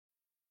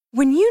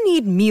When you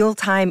need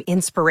mealtime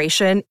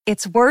inspiration,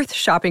 it's worth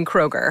shopping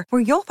Kroger,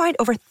 where you'll find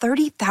over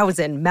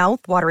 30,000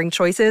 mouth-watering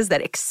choices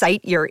that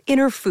excite your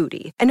inner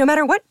foodie. And no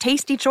matter what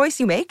tasty choice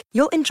you make,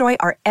 you'll enjoy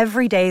our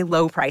everyday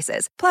low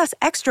prices, plus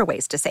extra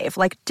ways to save,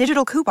 like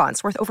digital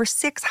coupons worth over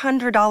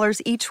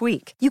 $600 each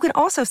week. You can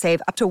also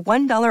save up to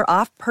 $1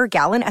 off per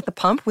gallon at the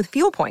pump with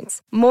fuel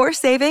points. More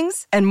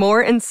savings and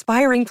more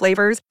inspiring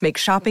flavors make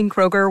shopping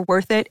Kroger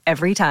worth it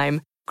every time.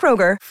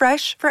 Kroger,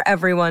 fresh for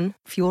everyone.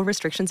 Fuel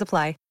restrictions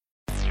apply.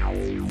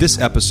 This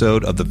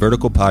episode of the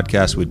Vertical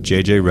Podcast with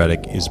JJ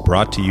Redick is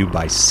brought to you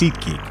by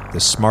SeatGeek, the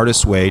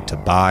smartest way to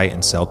buy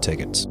and sell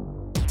tickets.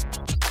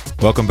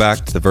 Welcome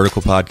back to the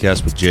Vertical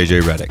Podcast with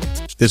JJ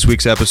Redick. This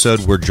week's episode,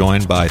 we're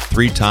joined by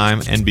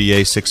three-time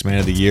NBA Sixth Man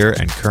of the Year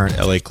and current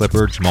LA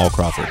Clipper Jamal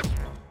Crawford.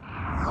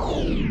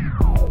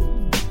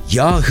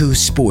 Yahoo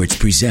Sports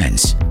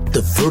presents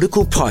the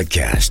Vertical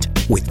Podcast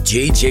with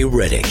JJ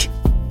Redick,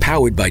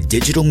 powered by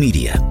digital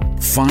media.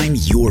 Find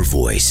your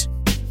voice.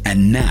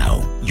 And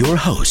now, your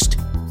host,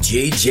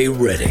 JJ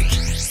Redick.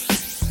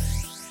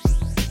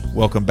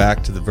 Welcome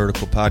back to the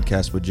Vertical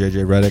Podcast with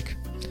JJ Redick.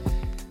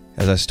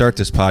 As I start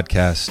this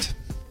podcast,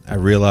 I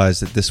realize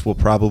that this will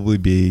probably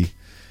be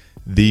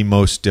the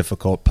most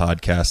difficult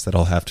podcast that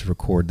I'll have to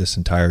record this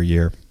entire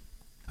year.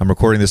 I'm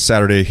recording this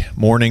Saturday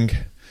morning.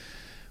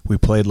 We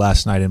played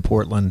last night in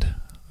Portland,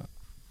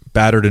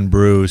 battered and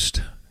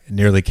bruised, and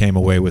nearly came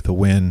away with a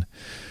win.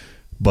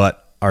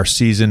 But our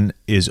season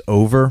is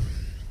over.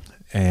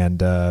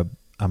 And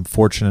I'm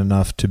fortunate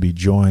enough to be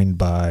joined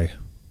by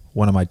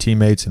one of my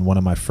teammates and one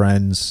of my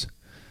friends,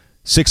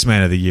 Sixth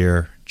Man of the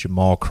Year,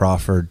 Jamal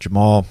Crawford.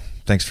 Jamal,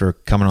 thanks for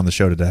coming on the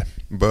show today.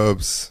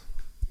 Bubs.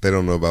 They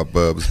don't know about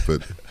Bubs,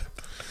 but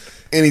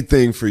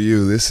anything for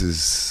you.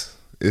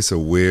 It's a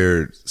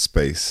weird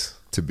space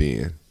to be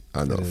in.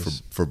 I know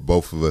for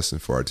both of us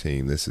and for our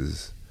team,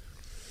 it's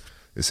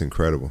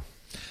incredible.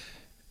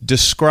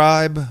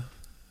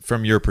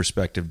 From your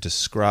perspective,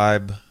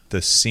 describe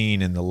the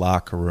scene in the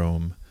locker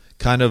room,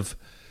 kind of,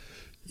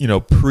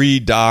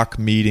 pre-doc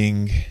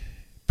meeting,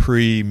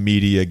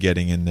 pre-media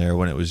getting in there,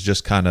 when it was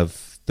just kind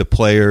of the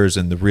players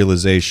and the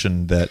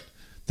realization that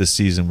the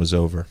season was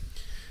over.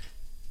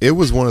 It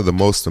was one of the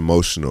most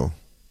emotional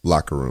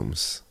locker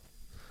rooms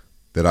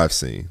that I've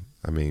seen.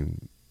 I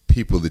mean,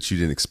 people that you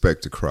didn't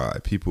expect to cry.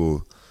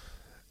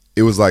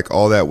 It was like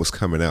all that was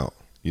coming out.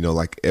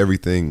 Like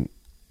everything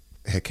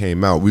had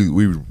came out. We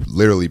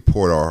literally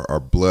poured our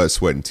blood,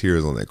 sweat, and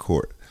tears on that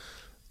court.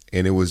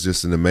 And it was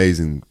just an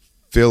amazing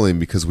feeling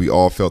because we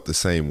all felt the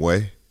same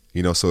way,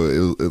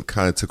 so it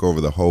kind of took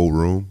over the whole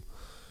room.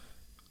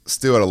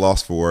 Still at a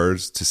loss for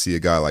words to see a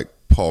guy like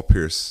Paul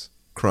Pierce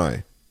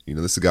crying.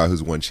 This is a guy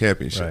who's won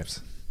championships.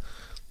 Right.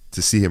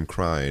 To see him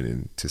crying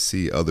and to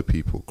see other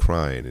people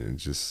crying and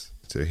just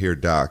to hear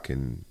Doc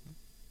and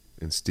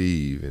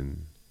Steve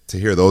and to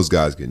hear those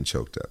guys getting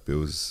choked up. It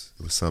was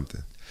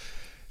something.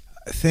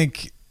 I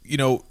think,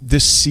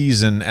 this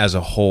season as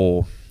a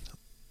whole,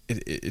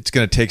 it's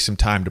going to take some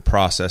time to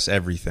process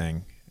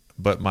everything.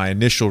 But my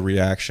initial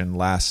reaction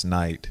last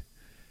night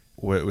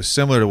was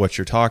similar to what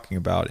you're talking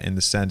about, in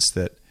the sense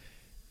that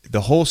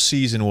the whole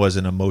season was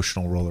an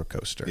emotional roller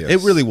coaster. Yes.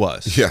 It really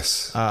was.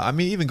 Yes.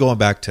 Even going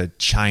back to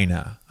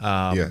China.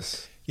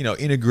 Yes.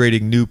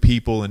 Integrating new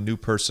people and new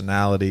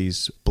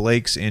personalities,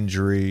 Blake's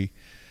injury,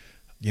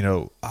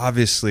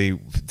 obviously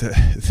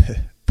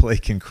the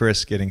Blake and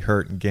Chris getting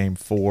hurt in Game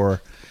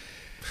 4.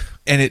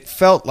 And it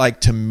felt like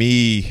to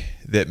me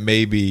that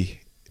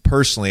maybe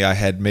personally I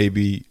had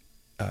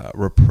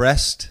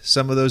repressed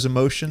some of those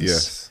emotions.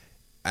 Yes.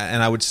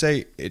 And I would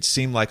say it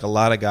seemed like a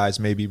lot of guys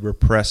maybe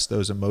repressed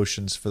those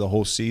emotions for the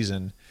whole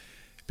season,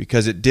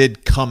 because it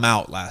did come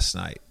out last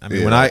night. I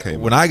mean,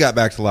 when I got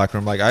back to the locker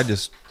room,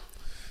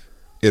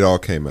 it all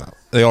came out.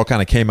 They all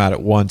kind of came out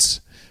at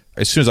once.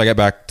 As soon as I got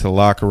back to the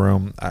locker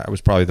room, I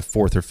was probably the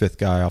fourth or fifth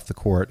guy off the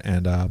court,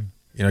 and I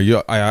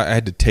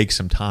had to take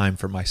some time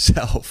for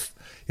myself.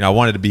 I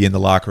wanted to be in the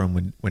locker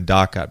room when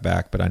Doc got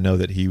back, but I know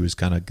that he was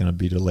kind of going to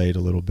be delayed a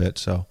little bit.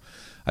 So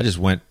I just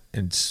went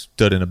and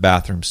stood in a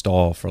bathroom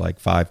stall for like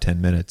 5-10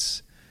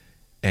 minutes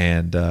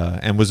and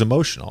was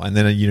emotional. And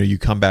then, you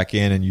come back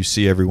in and you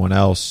see everyone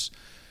else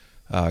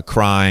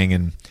crying.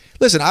 And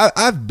listen,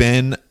 I've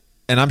been,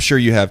 and I'm sure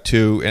you have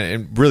too,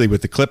 and really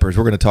with the Clippers,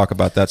 we're going to talk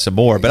about that some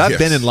more. But I've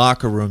been in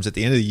locker rooms at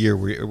the end of the year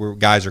where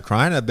guys are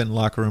crying. I've been in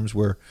locker rooms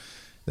where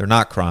they're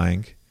not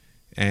crying.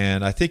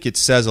 And I think it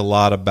says a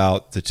lot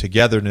about the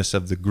togetherness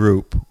of the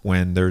group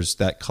when there's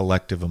that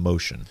collective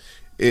emotion.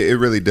 It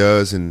really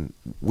does, and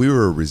we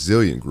were a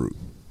resilient group.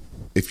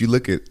 If you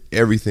look at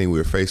everything we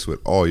were faced with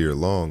all year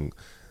long,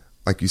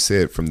 like you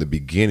said, from the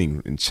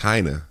beginning in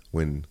China,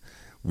 when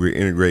we were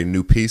integrating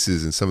new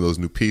pieces, and some of those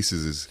new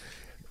pieces is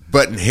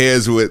butting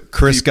heads with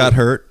Chris people. Got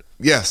hurt.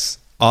 Yes.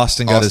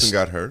 Austin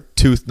got hurt.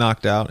 Tooth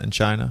knocked out in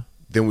China.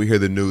 Then we hear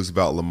the news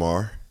about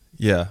Lamar.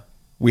 Yeah.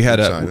 We had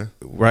China.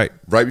 Right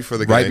before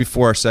the game. Right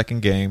before our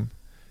second game,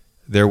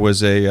 there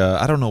was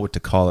I don't know what to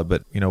call it,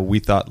 but we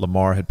thought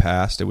Lamar had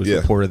passed. It was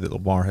reported that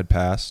Lamar had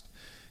passed.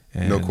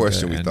 And, no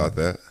question, we thought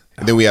that.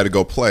 And then we had to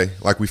go play.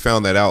 Like, we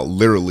found that out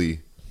literally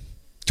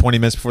 20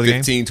 minutes before the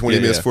 15, game? 20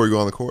 minutes before you go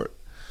on the court.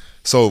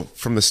 So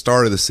from the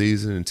start of the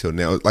season until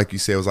now, like you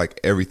said, it was like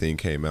everything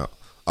came out.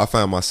 I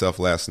found myself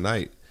last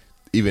night,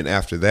 even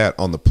after that,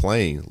 on the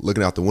plane,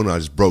 looking out the window, I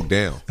just broke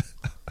down.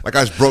 Like,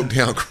 I just broke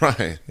down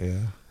crying.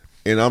 Yeah.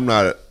 And I'm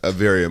not a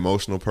very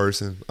emotional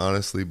person,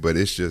 honestly, but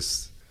it's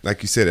just,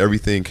 like you said,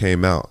 everything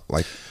came out.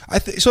 Like,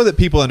 So that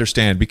people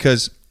understand,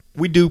 because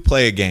we do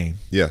play a game.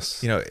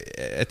 yes. You know,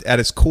 at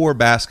its core,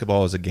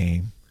 basketball is a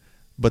game.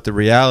 But the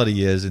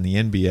reality is, in the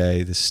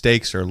NBA, the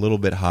stakes are a little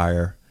bit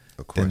higher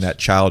than that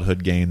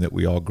childhood game that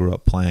we all grew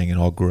up playing and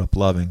all grew up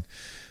loving.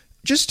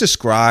 Just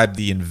describe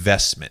the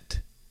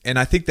investment. And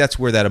I think that's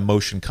where that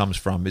emotion comes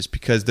from, is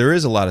because there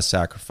is a lot of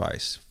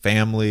sacrifice,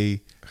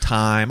 family,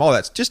 time, all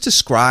that. Just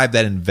describe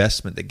that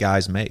investment that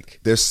guys make.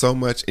 There's so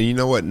much. And you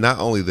know what? Not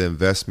only the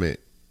investment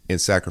and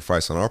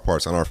sacrifice on our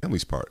parts, on our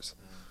family's parts.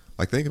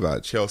 Like, think about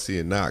it. Chelsea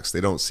and Knox,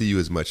 they don't see you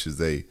as much as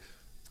they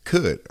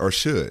could or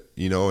should,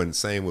 you know, and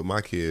same with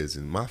my kids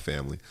and my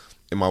family.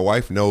 And my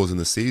wife knows in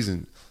the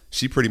season,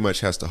 she pretty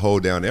much has to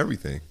hold down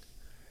everything,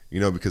 you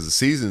know, because the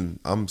season,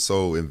 I'm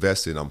so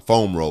invested. I'm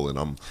foam rolling.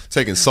 I'm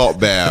taking salt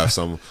baths.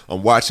 I'm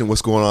watching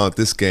what's going on at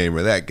this game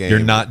or that game. You're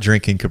not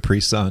drinking Capri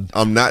Sun.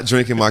 I'm not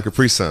drinking my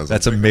Capri Suns.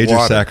 That's a major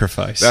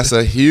sacrifice. That's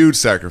a huge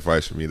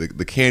sacrifice for me.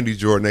 The candy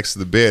drawer next to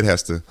the bed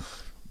has to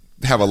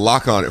have a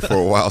lock on it for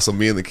a while so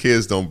me and the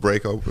kids don't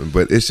break open.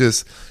 But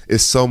it's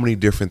so many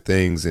different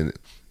things, and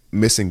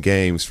missing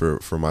games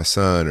for my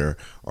son,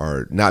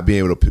 or not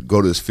being able to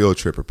go to this field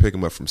trip or pick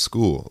him up from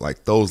school.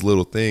 Like, those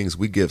little things,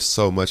 we give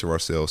so much of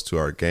ourselves to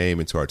our game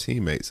and to our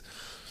teammates.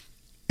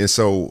 And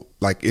so,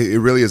 like, it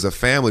really is a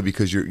family,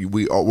 because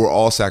we're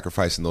all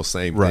sacrificing those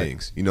same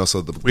things, you know.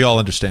 So we all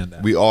understand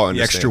that. We all understand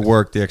the extra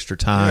work, the extra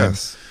time,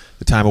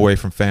 the time away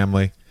from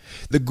family.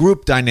 The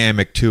group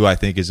dynamic too, I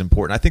think, is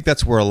important. I think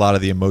that's where a lot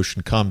of the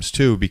emotion comes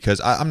too,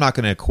 because I'm not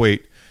going to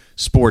equate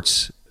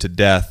sports to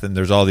death, and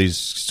there's all these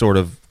sort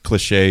of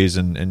cliches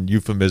and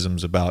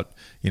euphemisms about,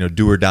 you know,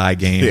 do or die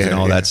games and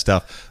all that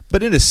stuff.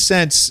 But in a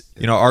sense,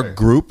 you know,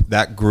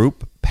 that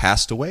group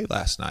passed away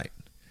last night,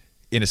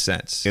 in a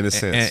sense.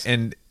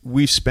 And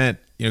we've spent,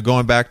 you know,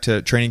 going back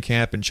to training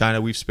camp in China,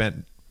 we've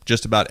spent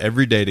just about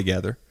every day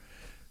together,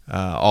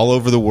 all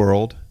over the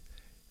world.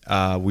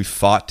 We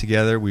fought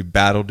together, we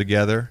battled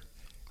together.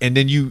 And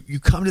then you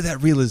come to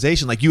that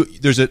realization, like,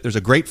 there's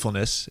a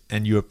gratefulness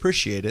and you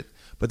appreciate it,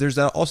 but there's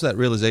also that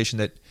realization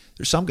that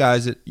there's some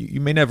guys that you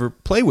may never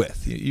play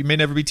with, you may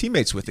never be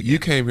teammates with again. You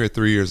came here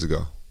 3 years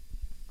ago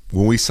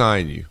when we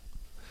signed you.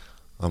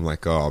 I'm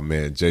like, oh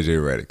man, JJ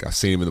Redick. I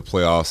seen him in the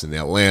playoffs in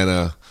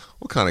Atlanta.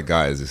 What kind of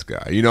guy is this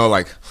guy? You know,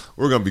 like,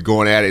 we're gonna be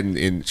going at it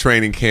in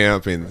training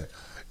camp, and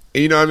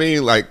you know what I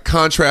mean? Like,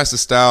 contrast of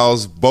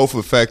styles, both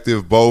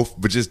effective,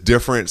 but just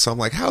different. So I'm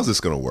like, how's this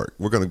gonna work?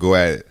 We're gonna go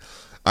at it.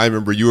 I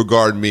remember you were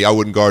guarding me. I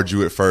wouldn't guard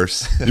you at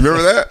first. You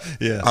remember that?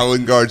 Yeah. I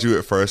wouldn't guard you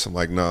at first. I'm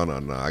like, no.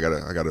 I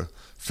gotta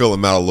fill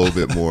him out a little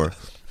bit more.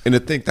 And to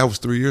think that was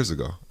 3 years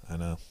ago. I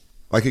know.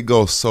 Like, it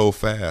goes so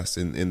fast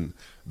in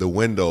the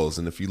windows.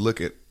 And if you look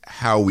at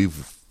how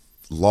we've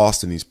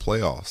lost in these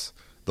playoffs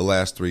the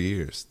last 3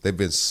 years, they've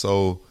been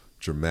so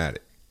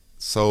dramatic,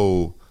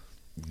 so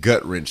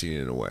gut-wrenching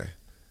in a way.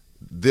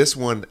 This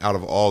one, out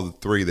of all the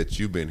three that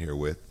you've been here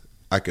with,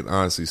 I can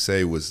honestly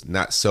say was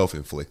not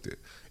self-inflicted.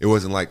 It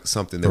wasn't like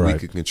something that we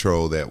could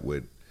control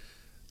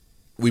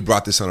we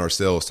brought this on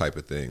ourselves type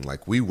of thing.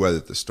 Like, we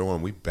weathered the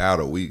storm. We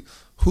battled.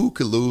 Who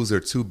could lose their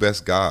two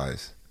best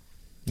guys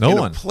in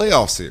a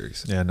playoff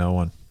series? Yeah, no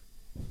one.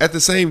 At the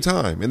same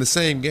time, in the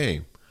same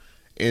game,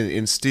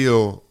 and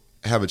still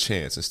have a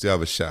chance and still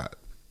have a shot.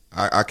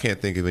 I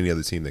can't think of any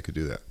other team that could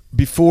do that.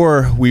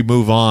 Before we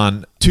move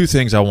on, two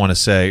things I want to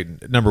say.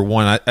 Number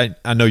one,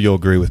 I know you'll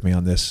agree with me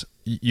on this.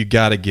 You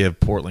got to give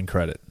Portland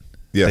credit.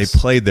 Yes. They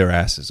played their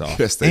asses off.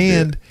 Yes, they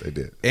did. They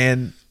did.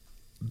 And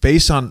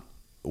based on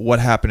what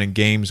happened in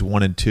games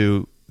 1 and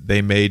 2,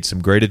 they made some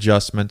great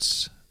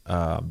adjustments.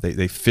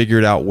 They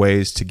figured out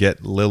ways to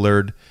get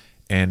Lillard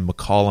and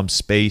McCollum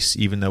space,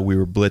 even though we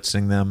were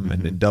blitzing them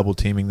and double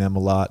teaming them a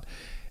lot.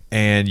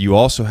 And you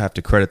also have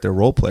to credit their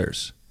role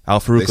players.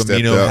 Al-Farouq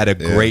Amino had a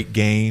great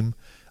game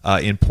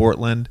in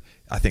Portland.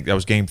 I think that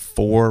was game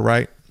 4,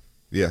 right?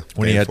 Yeah,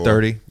 when he had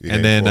 30,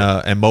 and then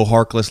and Mo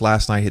Harkless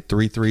last night hit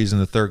 3 threes in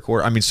the third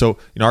quarter. I mean, so,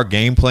 you know, our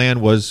game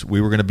plan was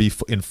we were going to be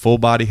in full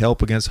body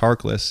help against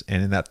Harkless,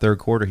 and in that third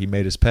quarter he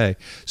made us pay.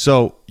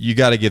 So you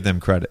got to give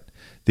them credit.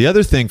 The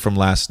other thing from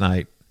last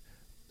night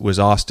was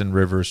Austin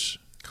Rivers'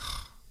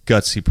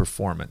 gutsy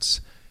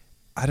performance.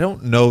 I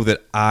don't know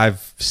that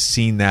I've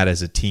seen that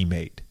as a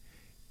teammate.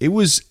 It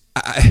was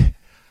I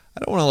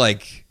don't want to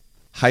like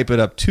hype it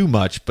up too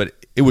much, but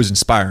it was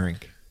inspiring.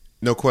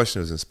 No question,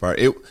 it was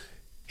inspiring.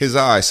 His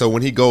eyes. So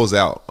when he goes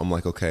out, I'm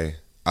like, okay,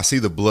 I see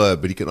the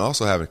blood, but he can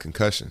also have a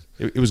concussion.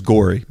 It was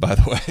gory, by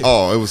the way.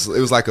 Oh, it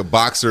was like a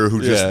boxer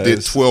who just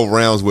did 12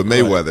 rounds with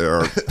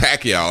Mayweather or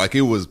Pacquiao. Like,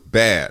 it was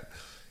bad.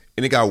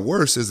 And it got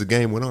worse as the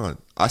game went on.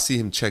 I see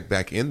him check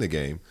back in the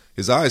game.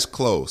 His eyes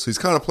closed. He's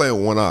kind of playing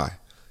with one eye.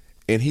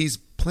 And he's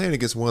playing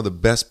against one of the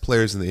best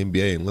players in the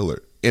NBA in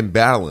Lillard and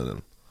battling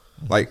him.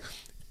 Like,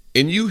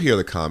 and you hear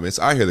the comments,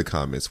 I hear the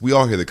comments, we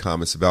all hear the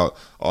comments about,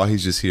 oh,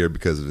 he's just here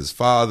because of his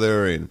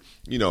father and,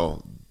 you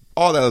know,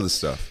 all that other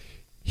stuff.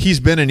 He's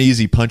been an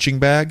easy punching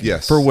bag,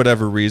 yes, for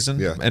whatever reason.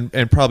 Yeah.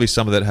 And probably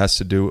some of that has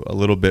to do a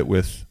little bit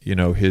with, you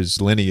know,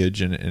 his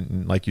lineage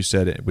and like you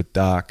said, with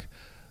Doc.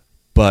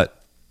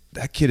 But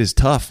that kid is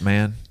tough,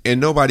 man. And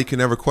nobody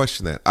can ever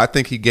question that. I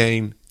think he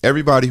gained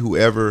everybody who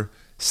ever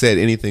said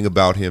anything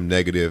about him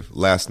negative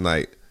last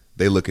night.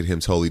 They look at him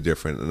totally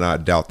different, and I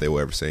doubt they will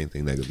ever say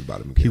anything negative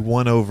about him again. He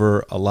won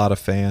over a lot of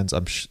fans.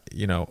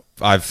 You know,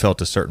 I've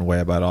felt a certain way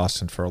about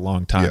Austin for a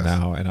long time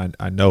now, and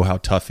I know how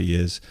tough he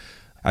is.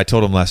 I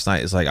told him last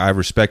night, it's like, I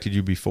respected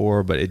you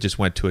before, but it just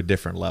went to a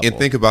different level. And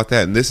think about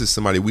that, and this is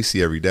somebody we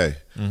see every day.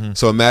 Mm-hmm.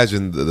 So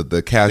imagine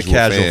the casual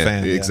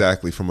fan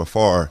exactly, from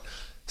afar,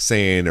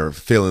 saying or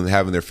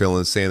having their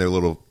feelings, saying their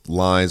little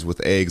lines with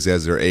eggs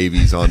as their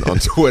AVs on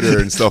Twitter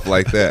and stuff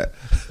like that.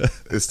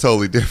 It's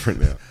totally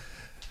different now.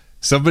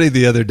 Somebody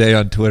the other day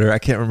on Twitter, I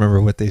can't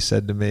remember what they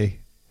said to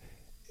me.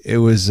 It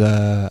was,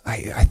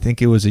 I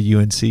think it was a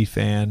UNC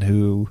fan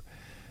who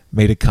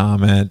made a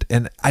comment,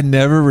 and I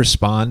never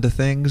respond to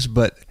things,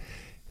 but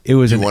it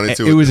was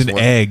an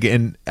egg,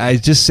 and I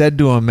just said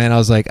to him, man, I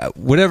was like,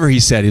 whatever he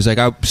said, he was like,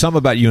 something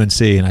about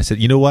UNC, and I said,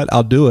 you know what,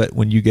 I'll do it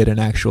when you get an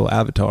actual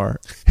avatar.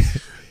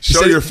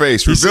 Show your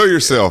face, reveal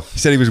yourself. He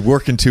said he was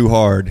working too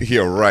hard.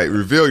 Yeah, right.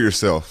 Reveal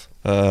yourself.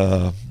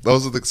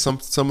 Those are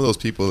some of those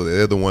people.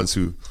 They're the ones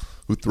who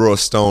throw a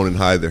stone and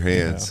hide their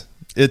hands.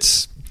 Yeah.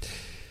 It's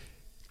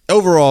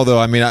overall, though.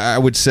 I mean, I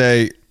would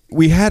say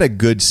we had a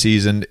good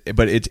season,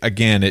 but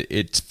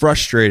it's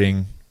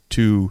frustrating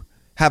to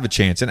have a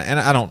chance. And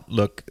I don't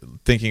look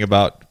thinking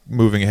about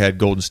moving ahead,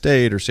 Golden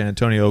State or San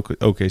Antonio,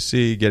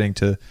 OKC, getting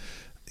to,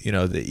 you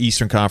know, the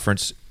Eastern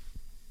Conference.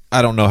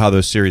 I don't know how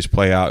those series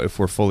play out if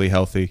we're fully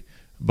healthy,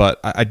 but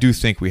I do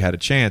think we had a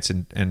chance.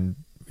 And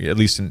at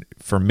least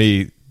for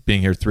me,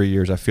 being here 3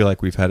 years, I feel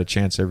like we've had a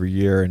chance every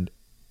year. And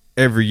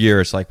every year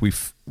it's like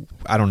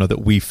I don't know that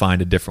we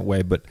find a different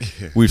way, but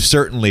we've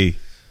certainly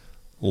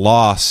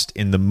lost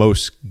in the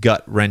most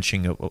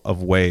gut-wrenching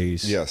of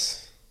ways.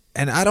 Yes.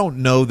 And I don't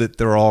know that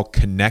they're all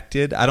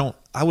connected.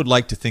 I would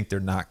like to think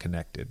they're not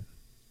connected.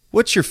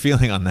 What's your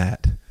feeling on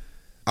that?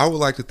 I would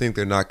like to think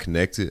they're not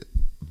connected,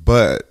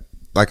 but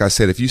like I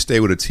said, if you stay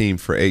with a team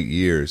for 8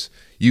 years,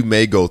 you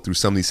may go through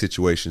some of these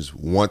situations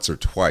once or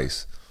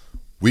twice.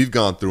 We've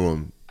gone through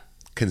them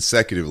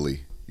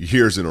consecutively,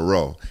 years in a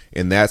row,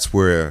 and that's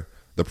where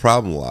the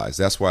problem lies.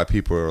 That's why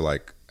people are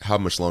like, how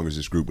much longer is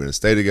this group going to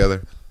stay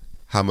together?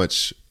 How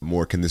much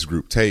more can this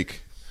group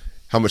take?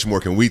 How much more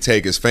can we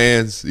take as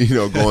fans, you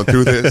know, going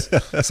through this?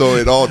 So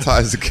it all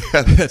ties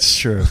together. That's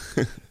true.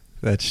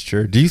 That's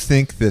true. Do you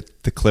think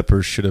that the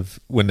Clippers should have,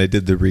 when they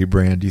did the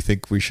rebrand, do you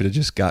think we should have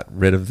just got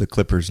rid of the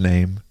Clippers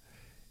name?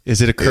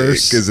 Is it a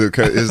curse? Is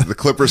the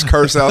Clippers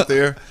curse out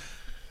there?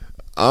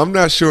 I'm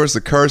not sure it's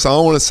a curse. I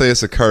don't want to say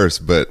it's a curse,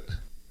 but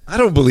I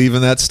don't believe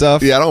in that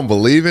stuff. Yeah, I don't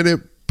believe in it.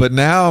 But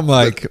now I'm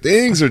like,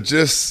 things are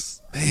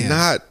just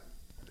not.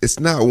 It's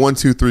not 1,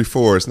 2, 3,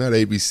 4. It's not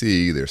ABC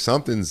either.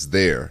 Something's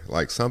there.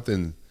 Like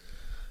something.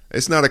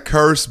 It's not a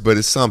curse, but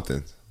it's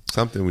something.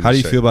 Something. How do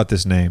you feel about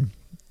this name,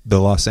 the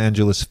Los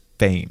Angeles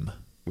Fame?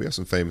 We have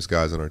some famous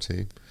guys on our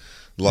team.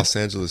 Los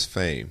Angeles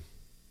Fame.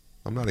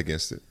 I'm not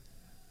against it.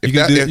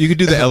 You could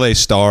do the LA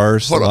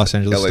Stars, the Los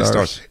Angeles LA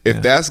Stars.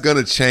 If that's going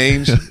to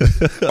change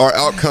our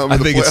outcome, I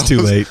think it's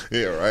too late.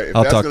 Yeah, right. If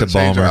I'll that's talk to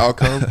change Ballmer. our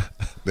outcome,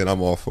 then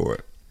I'm all for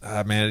it.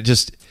 Man,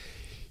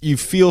 you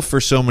feel for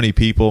so many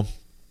people.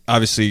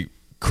 Obviously,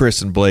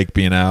 Chris and Blake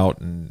being out,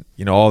 and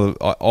you know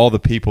all the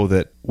people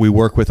that we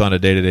work with on a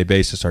day-to-day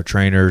basis, our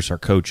trainers, our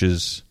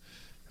coaches,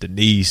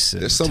 Denise,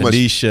 and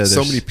Tanisha.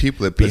 So many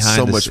people that put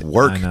so much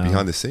work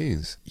behind the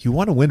scenes. You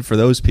want to win for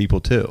those people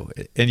too,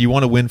 and you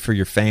want to win for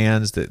your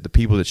fans, the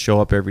people that show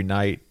up every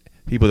night,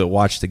 people that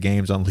watch the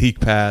games on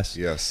League Pass.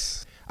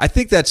 Yes, I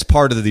think that's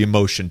part of the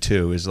emotion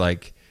too. Is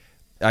like,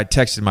 I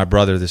texted my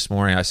brother this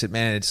morning. I said,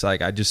 "Man, it's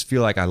like I just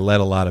feel like I let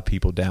a lot of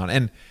people down."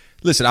 And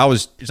listen,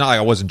 it's not like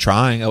I wasn't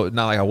trying.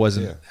 Not like I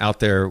wasn't out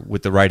there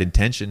with the right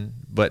intention.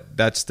 But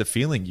that's the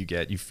feeling you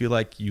get. You feel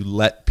like you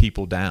let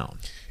people down.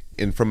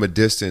 And from a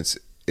distance,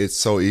 it's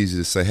so easy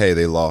to say, hey,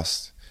 they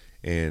lost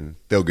and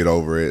they'll get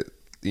over it.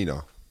 You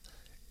know,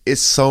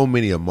 it's so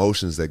many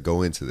emotions that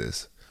go into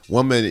this.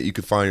 One minute you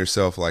could find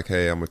yourself like,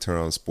 hey, I'm going to turn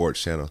on the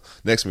sports channel.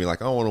 Next minute,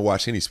 like, I don't want to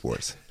watch any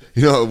sports.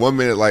 You know, one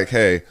minute like,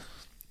 hey,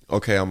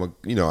 okay,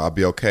 I'll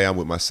be okay. I'm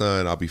with my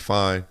son. I'll be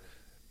fine.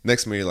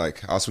 Next minute,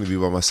 like, I just want to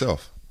be by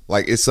myself.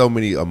 Like, it's so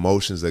many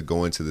emotions that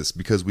go into this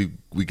because we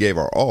gave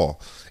our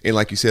all. And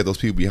like you said, those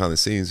people behind the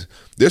scenes,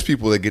 there's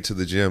people that get to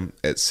the gym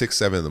at 6,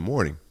 7 in the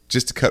morning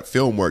just to cut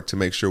film work to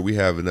make sure we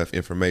have enough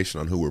information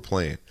on who we're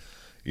playing.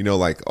 You know,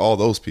 like all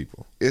those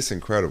people. It's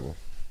incredible.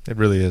 It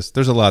really is.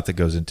 There's a lot that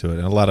goes into it,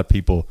 and a lot of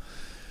people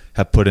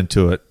have put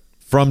into it.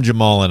 From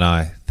Jamal and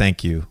I,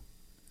 thank you.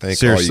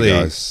 Seriously, all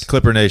you guys.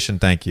 Clipper Nation,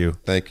 thank you.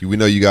 Thank you. We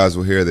know you guys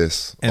will hear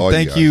this. And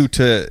thank you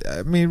to,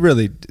 I mean,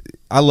 really,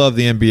 I love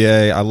the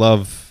NBA. I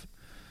love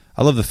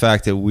I love the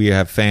fact that we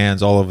have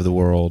fans all over the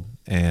world,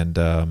 and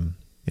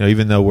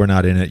even though we're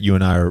not in it, you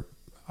and I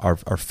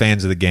are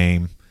fans of the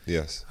game.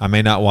 Yes. I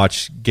may not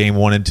watch game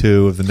 1 and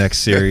 2 of the next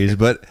series,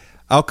 but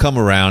I'll come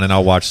around and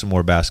I'll watch some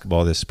more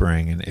basketball this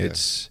spring, and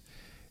it's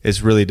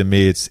really, to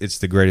me, it's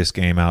the greatest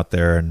game out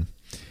there, and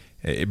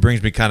it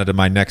brings me kind of to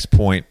my next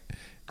point.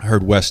 I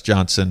heard Wes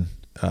Johnson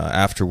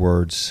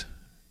afterwards.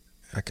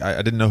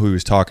 I didn't know who he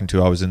was talking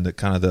to. I was in the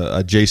kind of the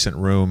adjacent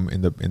room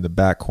in the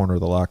back corner of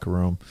the locker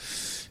room,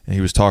 and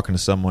he was talking to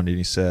someone, and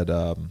he said,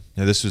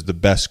 "This was the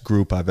best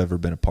group I've ever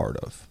been a part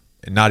of,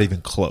 and not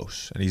even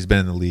close." And he's been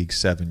in the league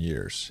 7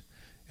 years,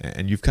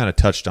 and you've kind of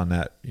touched on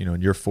that. In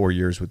your 4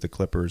 years with the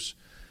Clippers,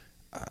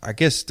 I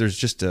guess there's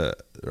just a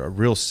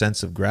real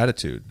sense of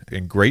gratitude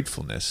and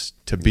gratefulness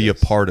to be a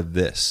part of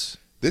this.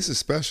 This is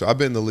special. I've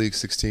been in the league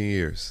 16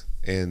 years,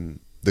 and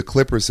the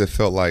Clippers have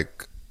felt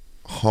like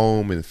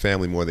home and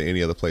family more than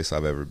any other place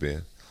I've ever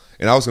been.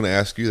 And I was going to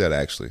ask you that,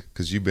 actually,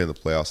 because you've been in the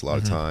playoffs a lot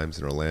of times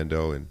in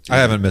Orlando. And I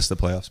haven't missed the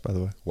playoffs, by the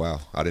way.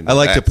 Wow, I didn't know I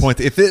like that. to point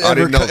if there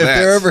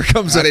ever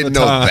comes up a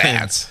time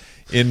that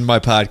in my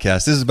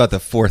podcast, this is about the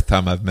 4th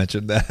time I've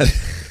mentioned that.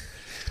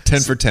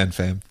 10 for 10,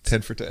 fam.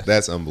 10 for 10.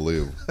 That's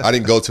unbelievable. I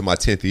didn't go to my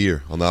 10th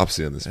year on the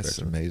opposite end of the That's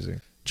spectrum.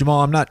 amazing.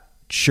 Jamal, I'm not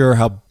sure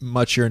how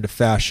much you're into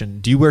fashion.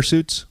 Do you wear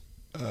suits?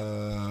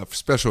 For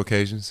special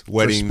occasions,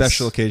 weddings, For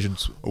special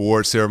occasions,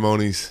 award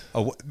ceremonies.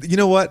 You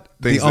know what?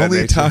 Things The of that only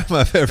nature. time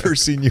I've ever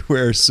seen you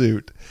wear a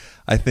suit,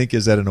 I think,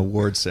 is at an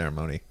award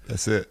ceremony.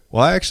 That's it.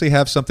 Well, I actually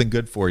have something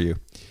good for you.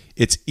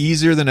 It's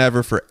easier than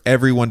ever for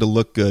everyone to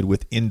look good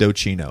with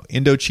Indochino.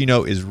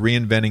 Indochino is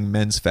reinventing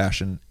men's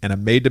fashion, and a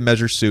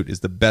made-to-measure suit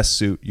is the best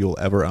suit you'll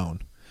ever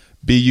own.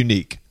 Be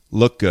unique,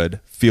 look good,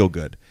 feel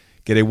good.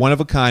 Get a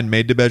one-of-a-kind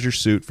made-to-measure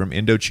suit from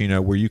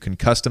Indochino where you can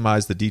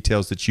customize the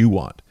details that you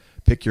want.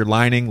 Pick your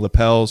lining,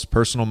 lapels,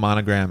 personal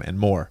monogram, and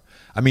more.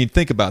 I mean,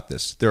 think about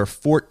this. There are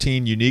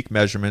 14 unique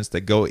measurements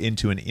that go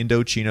into an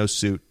Indochino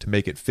suit to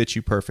make it fit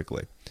you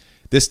perfectly.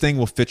 This thing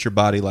will fit your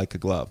body like a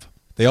glove.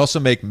 They also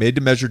make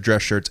made-to-measure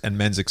dress shirts and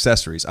men's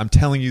accessories. I'm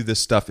telling you, this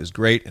stuff is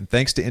great, and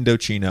thanks to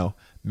Indochino,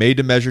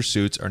 made-to-measure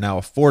suits are now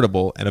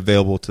affordable and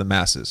available to the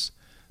masses.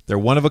 They're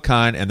one of a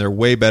kind, and they're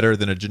way better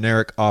than a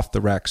generic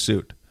off-the-rack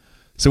suit.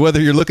 So whether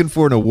you're looking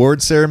for an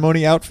award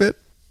ceremony outfit,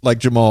 like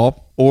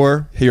Jamal,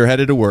 or you're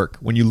headed to work,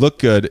 when you look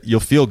good, you'll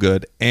feel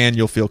good, and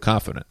you'll feel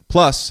confident.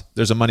 Plus,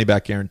 there's a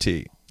money-back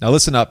guarantee. Now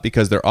listen up,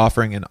 because they're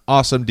offering an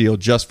awesome deal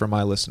just for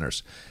my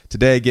listeners.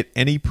 Today, get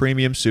any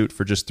premium suit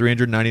for just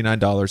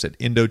 $399 at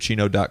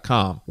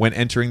Indochino.com when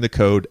entering the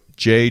code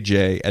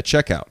JJ at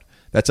checkout.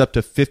 That's up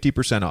to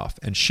 50% off,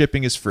 and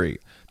shipping is free.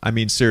 I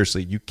mean,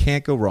 seriously, you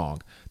can't go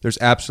wrong. There's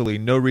absolutely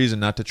no reason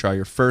not to try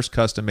your first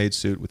custom-made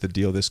suit with a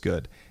deal this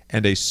good.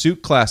 And a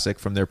suit classic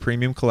from their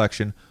premium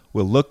collection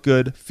will look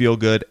good, feel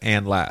good,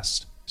 and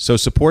last. So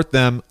support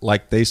them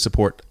like they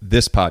support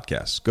this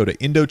podcast. Go to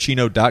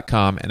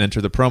Indochino.com and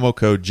enter the promo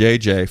code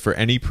JJ for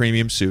any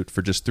premium suit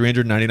for just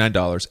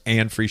 $399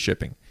 and free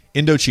shipping.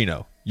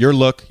 Indochino, your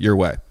look, your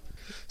way.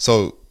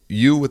 So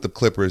you with the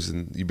Clippers,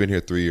 and you've been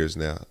here 3 years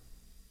now.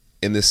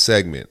 In this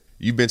segment,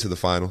 you've been to the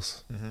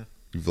finals. Mm-hmm.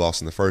 You've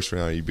lost in the first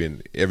round. You've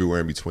been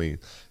everywhere in between.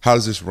 How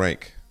does this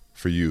rank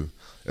for you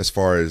as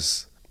far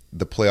as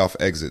the playoff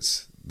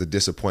exits, the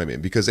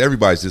disappointment? Because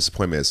everybody's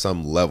disappointment at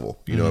some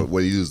level. You know,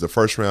 whether you lose the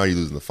first round, you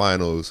lose in the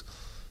finals.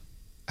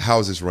 How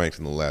is this ranked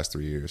in the last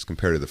 3 years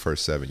compared to the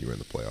first 7 you were in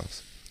the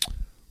playoffs?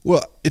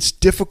 Well, it's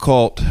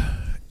difficult,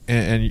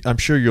 and I'm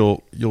sure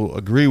you'll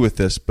agree with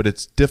this, but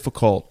it's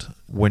difficult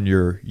when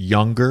you're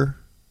younger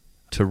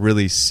to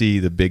really see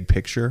the big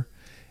picture.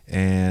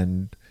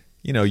 And,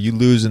 you know, you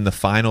lose in the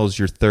finals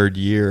your third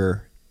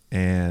year,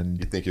 and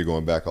you think you're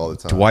going back all the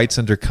time. Dwight's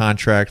under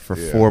contract for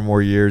 4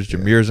 more years.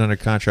 Jameer's under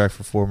contract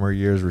for 4 more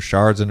years.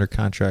 Rashard's under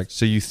contract.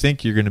 So you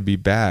think you're going to be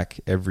back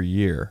every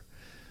year.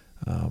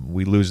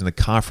 We lose in the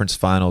conference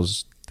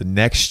finals the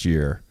next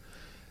year.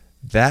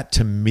 That,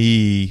 to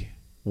me,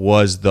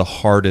 was the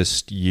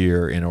hardest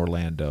year in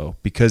Orlando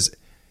because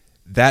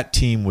that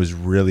team was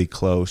really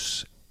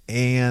close,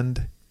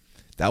 and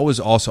that was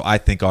also, I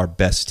think, our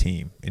best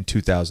team in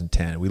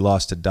 2010. We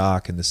lost to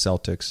Doc and the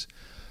Celtics.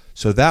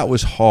 So that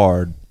was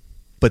hard.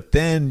 But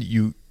then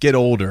you get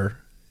older,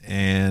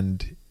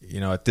 and, you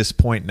know, at this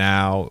point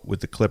now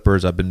with the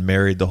Clippers, I've been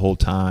married the whole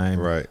time.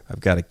 Right. I've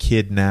got a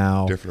kid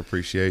now. Different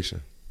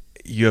appreciation.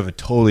 You have a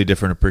totally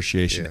different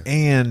appreciation. Yeah.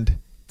 And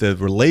the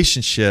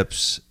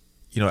relationships,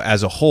 you know,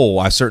 as a whole,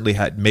 I certainly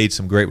had made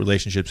some great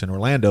relationships in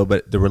Orlando,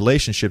 but the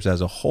relationships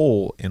as a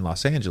whole in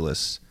Los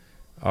Angeles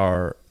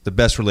are the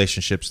best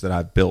relationships that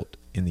I've built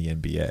in the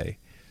NBA.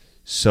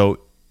 So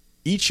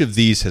each of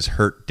these has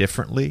hurt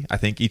differently. I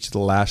think each of the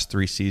last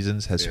 3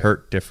 seasons has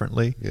hurt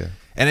differently. Yeah.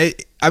 And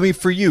I mean,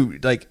 for you,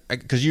 like,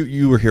 because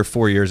you were here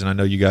 4 years, and I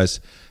know you guys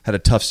had a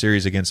tough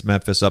series against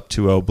Memphis, up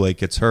 2-0. Blake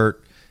gets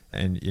hurt,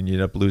 and you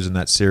ended up losing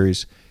that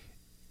series.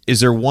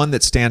 Is there one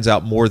that stands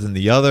out more than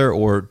the other,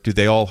 or do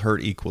they all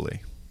hurt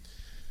equally?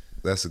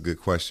 That's a good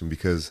question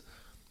because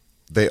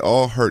they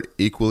all hurt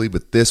equally,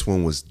 but this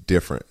one was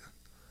different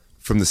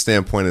from the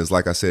standpoint is,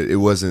 like I said, it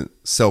wasn't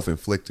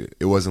self-inflicted.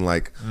 It wasn't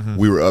like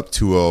we were up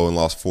 2-0 and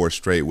lost 4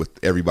 straight with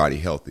everybody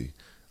healthy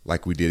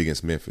like we did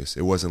against Memphis.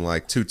 It wasn't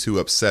like 2-2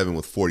 up 7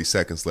 with 40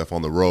 seconds left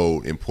on the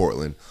road in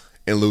Portland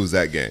and lose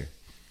that game,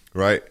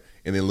 right?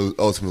 And then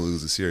ultimately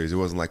lose the series. It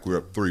wasn't like we were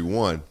up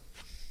 3-1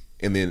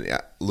 and then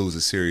lose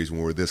the series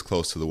when we're this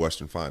close to the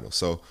Western Final.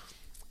 So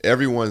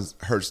everyone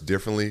hurts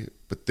differently,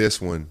 but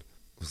this one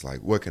was like,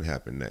 what can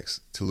happen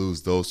next? To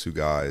lose those two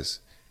guys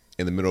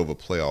in the middle of a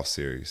playoff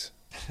series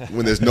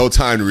when there's no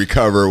time to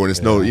recover, when it's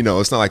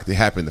it's not like they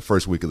happened the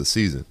first week of the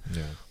season.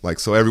 Yeah. Like,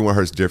 so everyone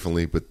hurts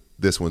differently, but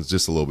this one's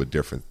just a little bit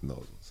different than those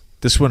ones.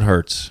 This one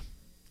hurts.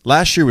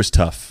 Last year was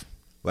tough.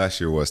 Last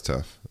year was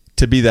tough.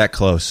 To be that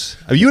close.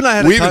 You and I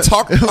had we even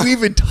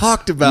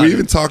talked about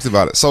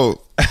it.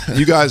 So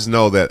you guys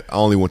know that I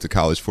only went to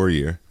college for a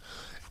year,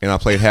 and I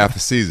played half a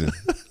season.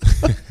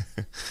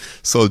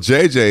 So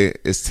JJ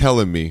is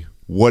telling me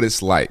what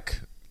it's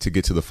like to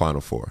get to the Final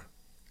Four.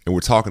 And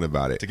we're talking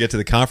about it. To get to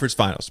the conference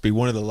finals. Be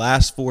one of the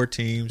last 4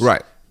 teams.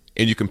 Right.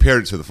 And you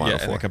compared it to the Final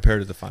Four. And I compared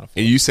it to the Final Four.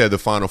 And you said the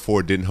Final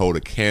Four didn't hold a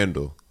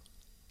candle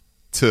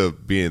to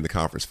being in the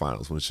conference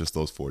finals when it's just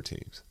those 4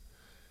 teams.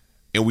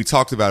 And we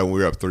talked about it when we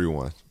were up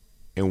 3-1.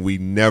 And we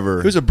never.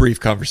 It was a brief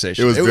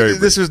conversation. It was very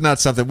brief. This was not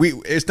something.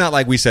 It's not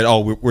like we said,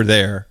 oh, we're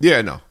there.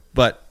 Yeah, no.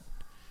 But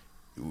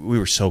we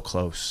were so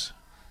close.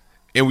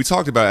 And we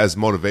talked about it as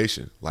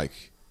motivation. Like,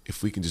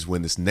 if we can just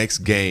win this next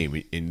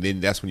game, and then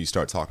that's when you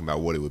start talking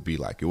about what it would be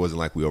like. It wasn't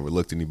like we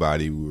overlooked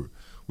anybody. We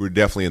were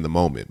definitely in the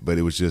moment, but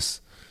it was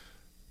just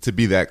to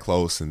be that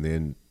close and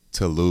then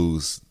to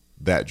lose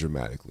that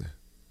dramatically.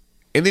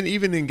 And then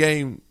even in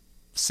game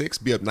 6,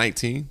 be up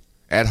 19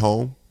 at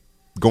home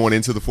going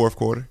into the fourth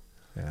quarter.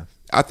 Yeah.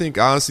 I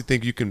honestly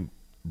think you can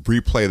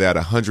replay that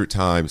 100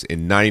 times,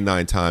 and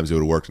 99 times it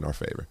would have worked in our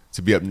favor.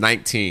 To be up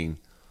 19,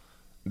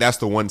 that's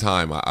the one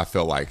time I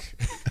felt like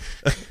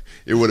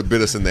it would have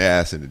bit us in the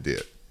ass, and it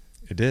did.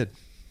 It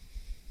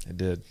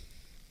did.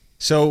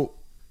 So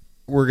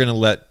we're going to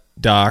let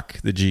Doc,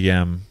 the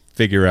GM,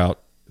 figure out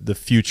the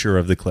future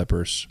of the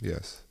Clippers.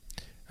 Yes.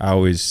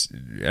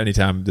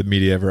 Anytime the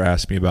media ever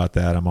asks me about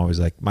that, I'm always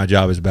like, my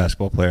job as a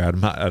basketball player,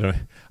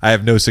 I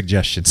have no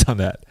suggestions on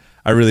that.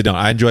 I really don't.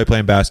 I enjoy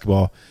playing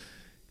basketball.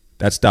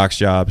 That's Doc's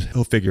job.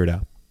 He'll figure it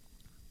out.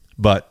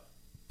 But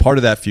part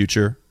of that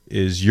future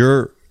is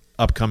your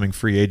upcoming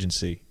free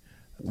agency.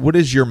 What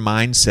is your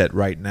mindset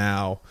right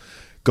now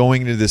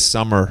going into this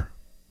summer?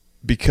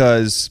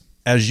 Because,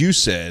 as you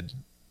said,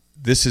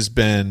 this has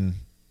been,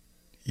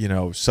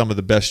 some of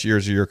the best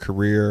years of your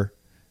career.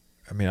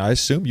 I mean, I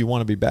assume you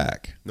want to be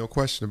back. No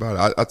question about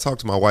it. I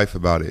talked to my wife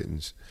about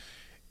it,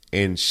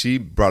 and she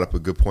brought up a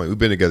good point. We've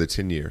been together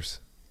 10 years,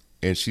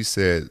 and she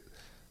said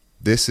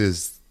this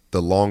is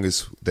the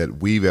longest that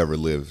we've ever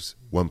lived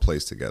one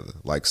place together.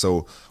 Like,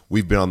 so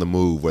we've been on the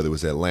move, whether it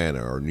was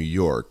Atlanta or New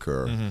York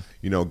or,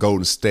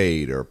 Golden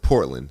State or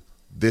Portland.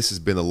 This has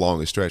been the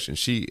longest stretch, and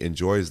she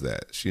enjoys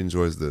that. She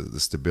enjoys the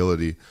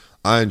stability.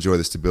 I enjoy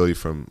the stability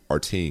from our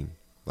team.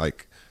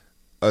 Like,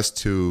 us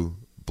two,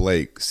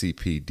 Blake,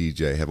 CP,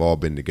 DJ, have all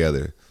been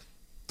together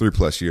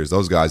 3+ years.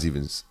 Those guys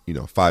even,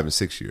 5 and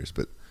 6 years.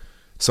 But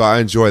so I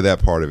enjoy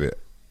that part of it.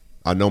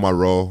 I know my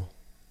role.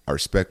 I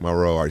respect my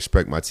role. I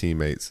respect my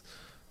teammates.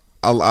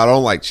 I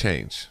don't like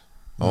change.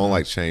 I don't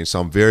like change. So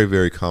I'm very,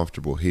 very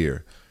comfortable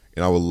here.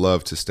 And I would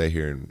love to stay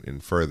here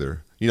and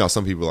further.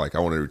 Some people are like, I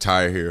want to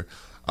retire here.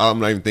 I'm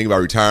not even thinking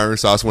about retiring,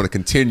 so I just want to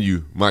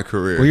continue my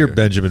career. Well, you're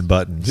Benjamin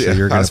Button, so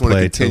you're going to play. I just want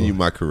to continue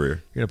my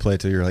career. You're going to play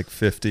until you're like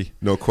 50.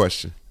 No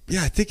question.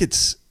 Yeah, I think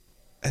it's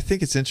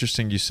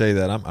interesting you say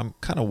that. I'm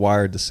kind of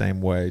wired the same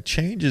way.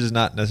 Change is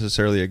not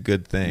necessarily a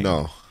good thing.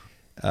 No.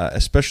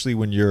 Especially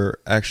when you're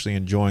actually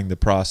enjoying the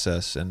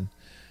process. And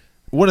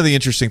one of the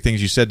interesting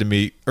things you said to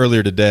me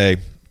earlier today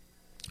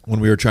when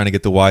we were trying to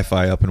get the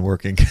Wi-Fi up and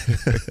working,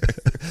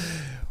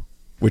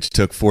 which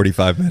took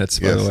 45 minutes,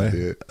 by the way.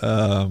 It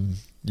did.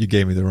 You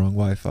gave me the wrong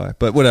Wi-Fi,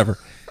 but whatever.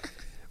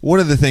 One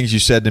of the things you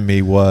said to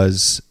me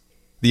was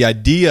the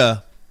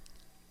idea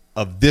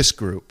of this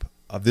group,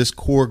 of this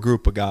core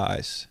group of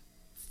guys,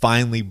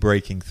 finally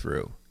breaking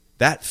through.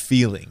 That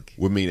feeling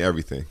would mean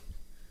everything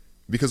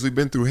because we've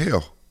been through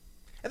hell.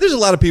 And there's a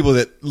lot of people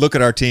that look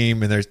at our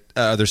team and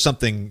there's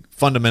something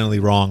fundamentally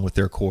wrong with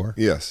their core.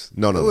 Yes.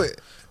 No.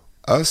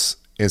 Us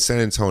and San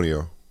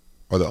Antonio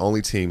are the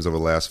only teams over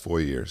the last 4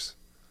 years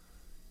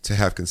to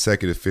have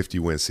consecutive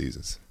 50-win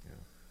seasons.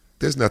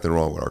 There's nothing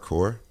wrong with our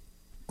core.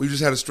 We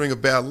just had a string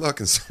of bad luck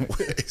in some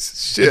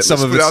ways. Shit, and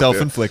some of it's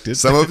self-inflicted.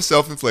 Some of it's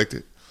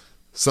self-inflicted.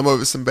 Some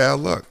of it's some bad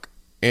luck.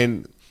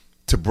 And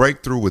to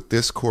break through with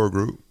this core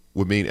group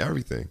would mean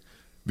everything.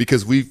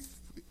 Because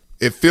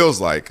it feels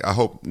like, I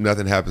hope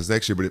nothing happens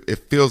next year, but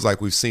it feels like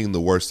we've seen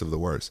the worst of the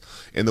worst.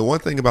 And the one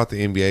thing about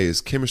the NBA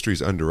is chemistry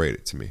is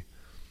underrated to me.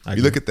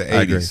 You look at the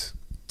 80s,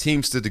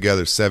 teams stood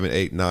together 7,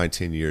 8, 9,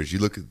 10 years. You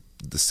look at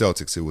the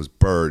Celtics, it was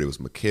Bird, it was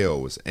McHale,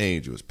 it was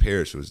Ainge, it was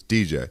Parrish, it was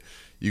DJ.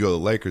 You go to the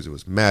Lakers, it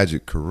was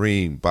Magic,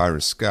 Kareem, Byron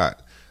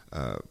Scott,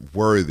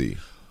 Worthy.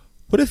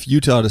 What if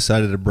Utah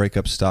decided to break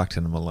up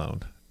Stockton and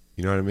Malone?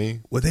 You know what I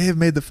mean? Would they have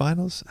made the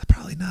finals?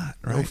 Probably not,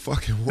 right? No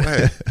fucking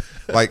way.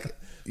 Like,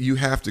 you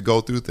have to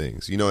go through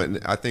things, you know, and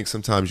I think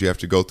sometimes you have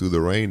to go through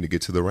the rain to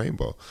get to the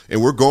rainbow.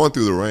 And we're going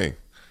through the rain.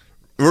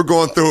 We're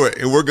going through it,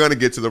 and we're going to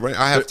get to the rain.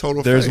 I have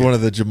total There's faith. one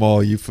of the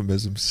Jamal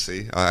euphemisms.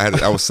 See,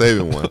 I was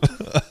saving one.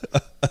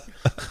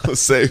 I was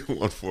saving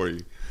one for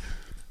you.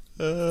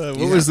 What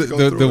was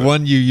the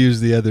one you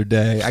used the other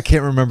day? I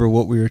can't remember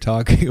what we were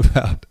talking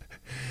about,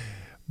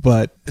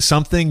 but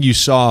something you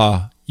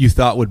saw you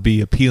thought would be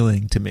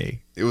appealing to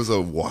me. It was a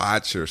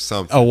watch or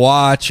something. A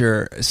watch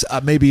or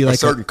maybe like a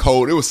certain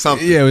coat. It was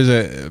something. Yeah, it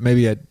was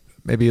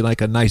maybe like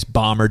a nice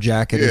bomber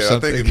jacket or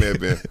something. I think it may have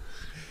been.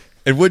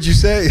 And what'd you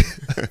say?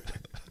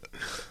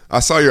 I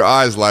saw your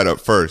eyes light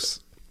up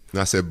first, and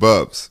I said,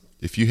 "Bubs,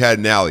 if you had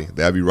an alley,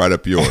 that'd be right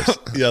up yours."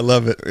 Yeah, I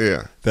love it.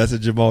 Yeah, that's a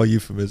Jamal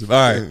euphemism. All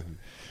right.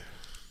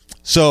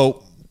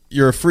 So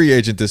you're a free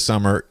agent this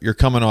summer. You're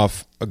coming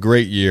off a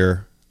great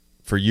year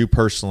for you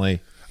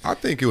personally. I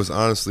think it was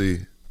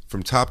honestly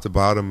from top to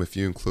bottom, if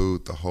you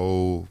include the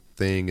whole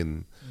thing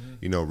and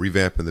you know,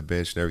 revamping the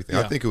bench and everything.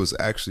 Yeah. I think it was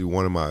actually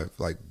one of my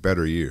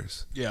better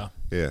years. Yeah,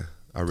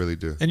 I really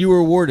do. And you were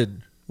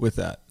awarded with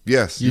that.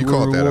 Yes, you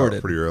called were that rewarded.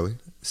 out pretty early.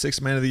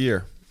 Sixth man of the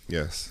year.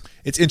 Yes.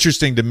 It's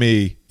interesting to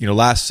me, you know,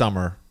 last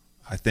summer,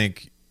 I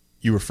think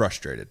you were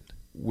frustrated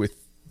with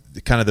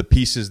the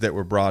pieces that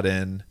were brought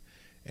in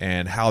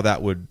and how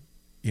that would,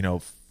 you know,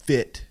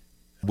 fit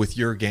with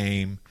your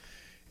game.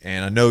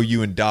 And I know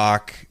you and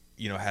Doc,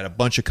 you know, had a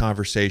bunch of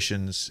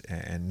conversations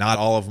and not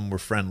all of them were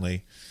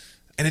friendly.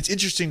 And it's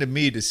interesting to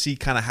me to see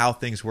kind of how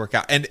things work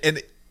out. And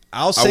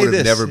I'll say this. I would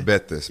have never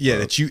bet this. Yeah,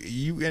 bro. That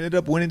you ended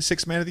up winning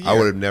sixth man of the year. I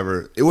would have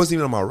never. It wasn't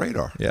even on my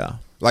radar. Yeah.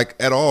 Like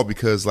at all,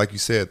 because like you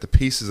said, the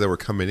pieces that were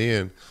coming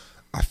in,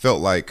 I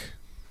felt like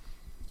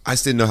I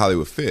just didn't know how they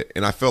would fit.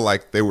 And I felt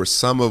like they were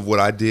some of what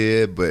I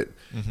did, but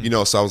you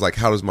know, so I was like,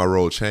 how does my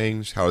role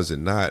change? How does it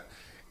not?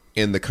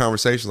 And the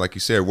conversations, like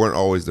you said, weren't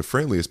always the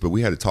friendliest, but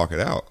we had to talk it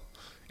out.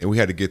 And we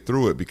had to get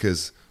through it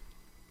because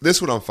this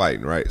is what I'm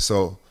fighting, right?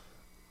 So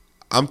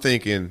I'm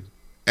thinking,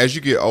 as you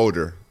get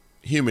older,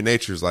 human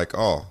nature is like,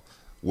 oh,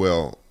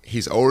 well,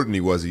 he's older than he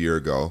was a year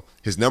ago.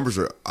 His numbers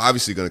are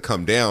obviously going to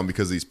come down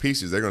because of these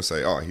pieces. They're going to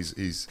say, oh,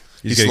 he's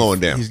slowing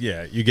down.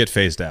 You get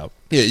phased out.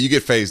 Yeah, you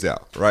get phased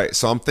out, right?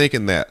 So I'm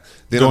thinking that.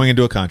 Then Going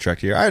into a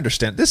contract year. I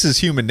understand. This is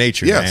human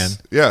nature, man.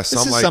 Yes.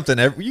 This is something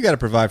you got to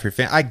provide for your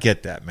family. I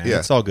get that, man. Yeah.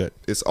 It's all good.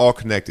 It's all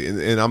connected.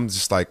 And I'm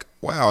just like,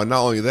 wow. And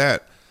not only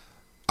that,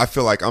 I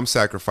feel like I'm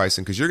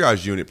sacrificing because your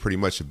guys' unit pretty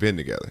much have been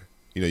together.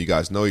 You know, you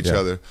guys know each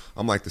other.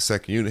 I'm like, the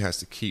second unit has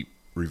to keep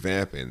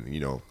revamping, you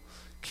know,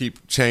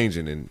 keep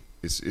changing. And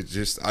it's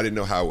just, I didn't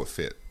know how it would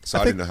fit. So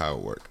I didn't know how it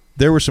would work.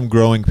 There were some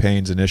growing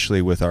pains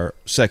initially with our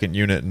second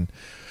unit. And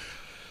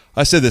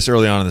I said this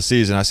early on in the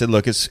season. I said,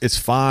 look, it's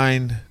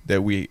fine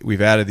that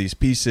we've added these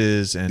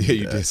pieces. And yeah,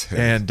 you did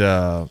say and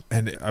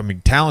I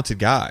mean, talented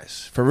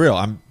guys. For real,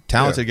 I'm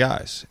talented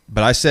guys.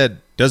 But I said,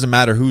 doesn't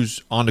matter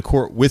who's on the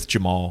court with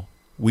Jamal.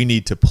 We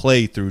need to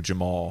play through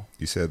Jamal.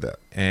 You said that.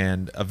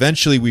 And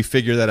eventually we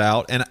figured that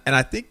out. And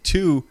I think,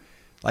 too,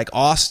 like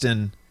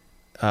Austin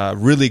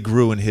really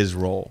grew in his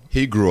role.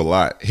 He grew a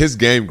lot. His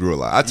game grew a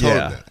lot. I told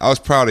him that. I was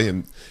proud of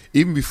him.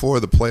 Even before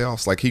the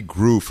playoffs, like he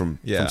grew from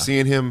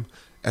seeing him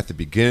at the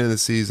beginning of the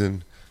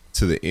season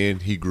to the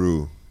end, he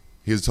grew.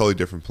 He was a totally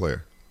different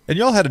player. And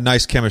y'all had a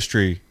nice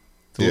chemistry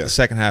the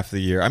second half of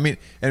the year. I mean,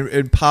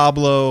 and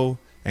Pablo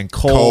and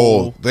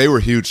Cole. They were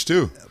huge,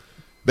 too.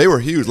 They were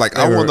huge. Like,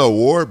 I won the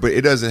award, but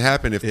it doesn't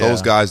happen if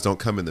those guys don't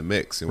come in the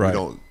mix and we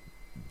don't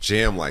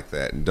jam like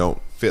that and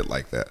don't fit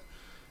like that.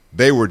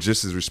 They were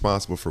just as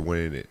responsible for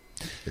winning it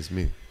as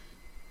me.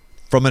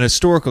 From an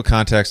historical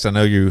context, I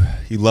know you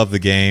love the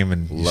game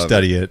and you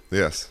study it.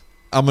 Yes.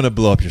 I'm going to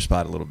blow up your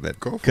spot a little bit.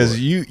 Go for it.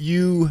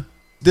 Because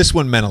this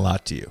one meant a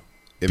lot to you.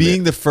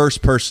 Being the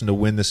first person to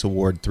win this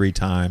award 3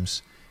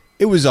 times,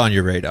 it was on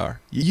your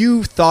radar.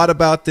 You thought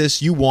about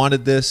this. You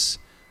wanted this.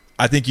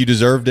 I think you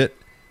deserved it.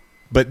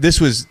 But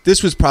this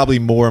was probably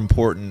more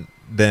important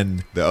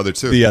than the other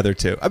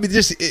two. I mean,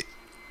 just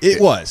it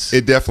was.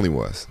 It definitely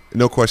was.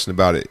 No question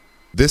about it.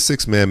 This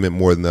 6 man meant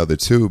more than the other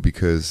 2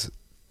 because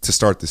to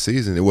start the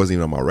season, it wasn't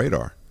even on my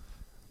radar.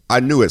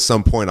 I knew at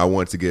some point I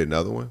wanted to get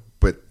another one,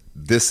 but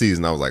this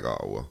season I was like,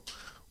 oh, well,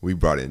 we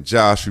brought in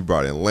Josh, we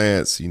brought in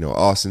Lance, you know,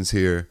 Austin's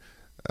here.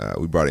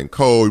 We brought in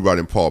Cole, we brought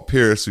in Paul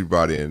Pierce, we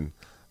brought in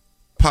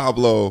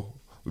Pablo,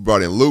 we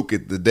brought in Luke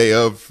at the day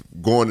of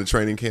going to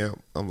training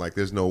camp. I'm like,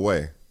 there's no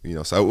way. You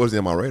know, so it wasn't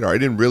on my radar. It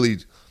didn't really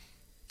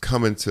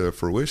come into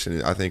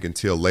fruition, I think,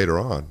 until later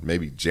on,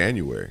 maybe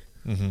January,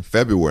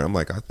 February. I'm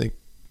like, I think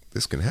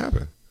this can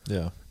happen.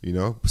 Yeah. You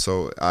know,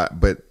 so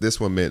but this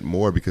one meant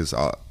more because,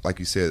 like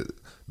you said,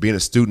 being a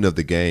student of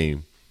the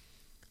game,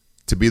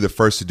 to be the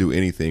first to do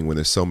anything when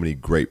there's so many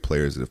great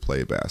players that have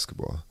played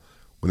basketball,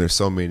 when there's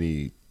so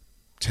many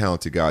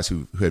talented guys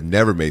who have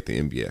never made the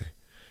NBA,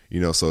 you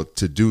know, so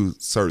to do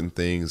certain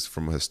things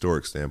from a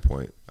historic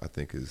standpoint, I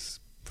think is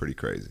pretty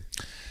crazy.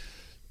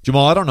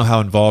 Jamal, I don't know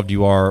how involved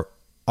you are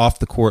off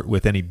the court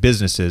with any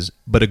businesses,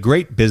 but a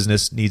great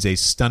business needs a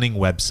stunning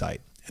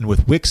website. And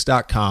with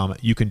Wix.com,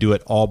 you can do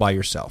it all by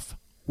yourself.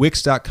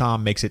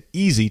 Wix.com makes it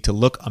easy to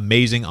look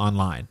amazing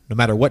online, no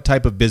matter what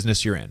type of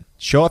business you're in.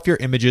 Show off your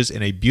images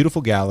in a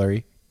beautiful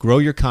gallery, grow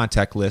your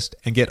contact list,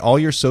 and get all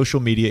your social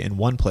media in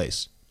one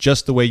place,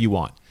 just the way you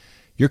want.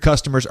 Your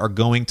customers are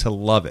going to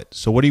love it.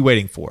 So what are you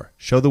waiting for?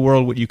 Show the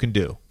world what you can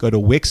do. Go to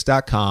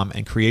Wix.com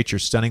and create your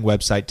stunning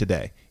website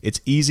today.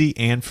 It's easy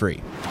and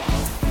free.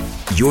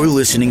 You're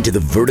listening to the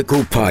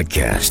Vertical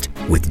Podcast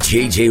with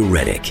JJ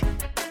Redick.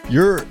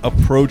 You're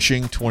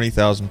approaching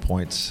 20,000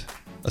 points,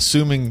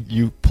 assuming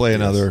you play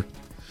another.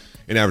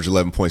 An average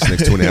 11 points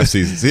next 2.5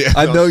 seasons. Yeah,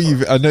 I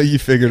know you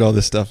figured all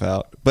this stuff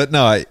out, but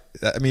no, I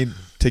mean,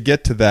 to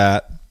get to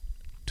that,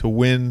 to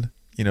win,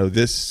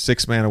 this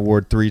 6-man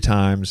award 3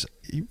 times,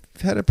 you've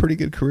had a pretty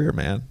good career,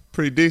 man.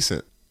 Pretty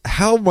decent.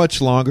 How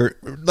much longer,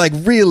 like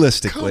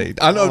realistically?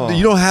 I know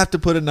you don't have to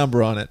put a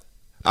number on it.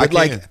 But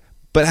I can.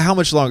 But how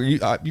much longer?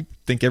 You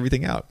think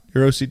everything out.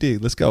 You're OCD.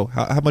 Let's go.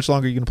 How much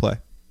longer are you going to play?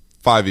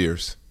 5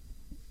 years.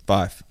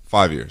 5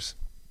 years.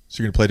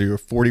 So you're going to play till you're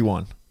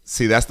 41.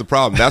 See, that's the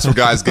problem. That's where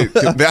guys get.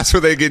 That's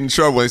where they get in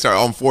trouble when they start.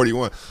 I'm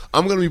 41.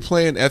 I'm going to be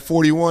playing at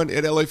 41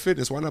 at LA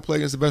Fitness. Why not play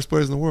against the best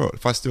players in the world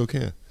if I still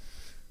can?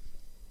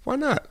 Why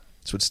not?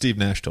 That's what Steve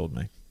Nash told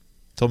me.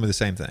 Told me the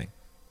same thing.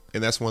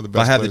 And that's one of the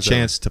If best. I had the players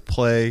chance to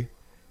play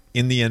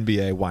in the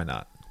NBA, why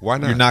not? Why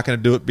not? You're not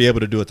going to be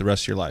able to do it the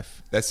rest of your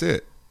life. That's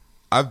it.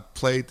 I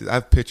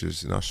have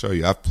pictures, and I'll show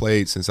you. I've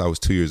played since I was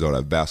 2 years old. I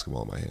have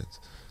basketball in my hands.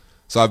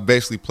 So I've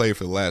basically played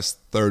for the last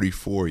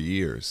 34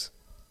 years.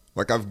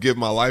 Like, I've given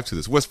my life to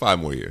this. What's 5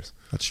 more years?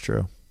 That's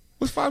true.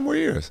 What's 5 more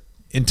years?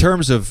 In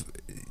terms of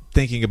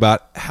thinking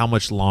about how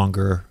much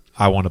longer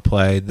I want to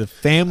play, the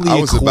family I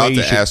was equation,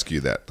 about to ask you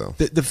that, though.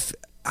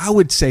 I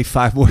would say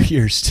 5 more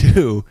years,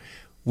 too,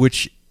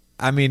 which,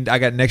 I mean, I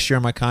got next year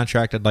on my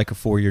contract. I'd like a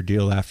 4-year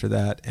deal after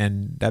that,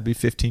 and that'd be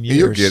 15 years.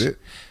 You'll get it.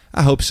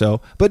 I hope so.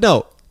 But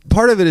no,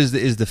 part of it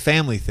is the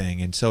family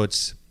thing, and so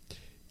it's,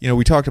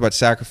 we talked about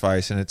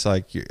sacrifice, and it's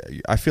like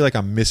I feel like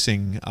I'm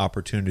missing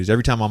opportunities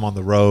every time I'm on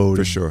the road.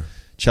 For sure.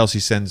 Chelsea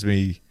sends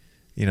me,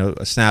 a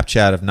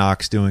Snapchat of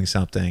Knox doing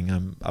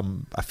something.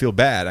 I feel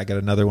bad. I got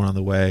another one on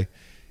the way.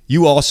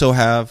 You also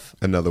have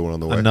another one on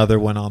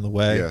the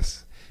way.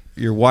 Yes.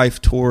 Your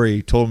wife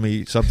Tori told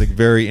me something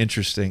very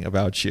interesting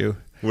about you.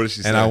 What did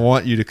she say? And I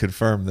want you to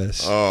confirm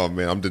this. Oh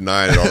man, I'm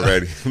denying it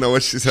already. No,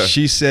 what she said?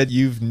 She said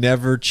you've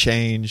never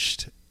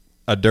changed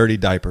a dirty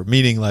diaper,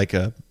 meaning like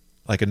a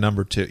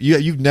number 2.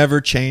 You've never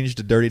changed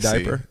a dirty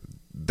diaper?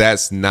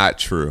 That's not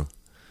true.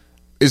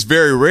 It's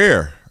very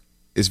rare.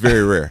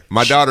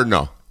 My daughter,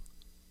 no.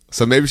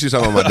 So maybe she's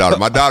talking about my daughter.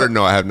 My daughter,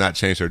 no, I have not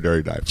changed her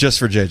dirty diaper. Just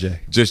for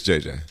JJ? Just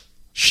JJ.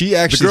 She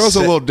actually the girl's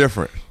a little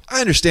different. I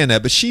understand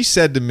that, but she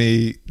said to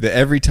me that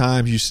every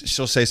time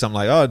she'll say something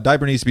like, "Oh,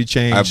 diaper needs to be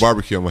changed." I have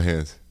barbecue on my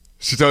hands.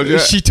 She told you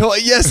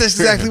that? Yes, that's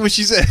exactly what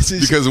she said.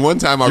 Because one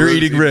time you're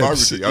eating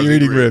ribs. You're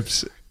eating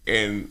ribs.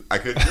 And I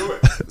couldn't do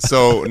it.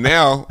 So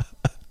now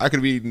I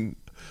could be eating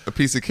a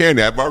piece of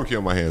candy. I have barbecue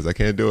on my hands. I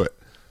can't do it.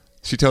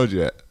 She told you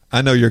that.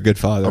 I know you're a good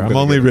father. I'm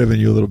only ribbing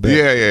you a little bit.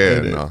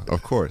 Yeah. No,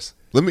 of course.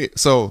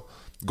 So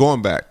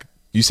going back,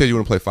 you said you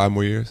want to play 5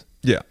 more years?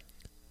 Yeah.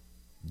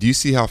 Do you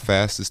see how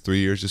fast this 3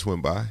 years just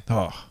went by?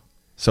 Oh,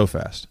 so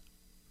fast.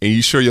 And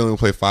you sure you only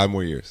play 5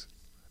 more years?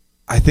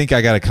 I think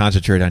I got to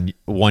concentrate on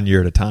 1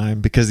 year at a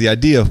time because the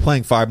idea of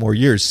playing 5 more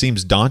years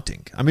seems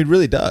daunting. I mean, it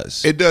really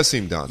does. It does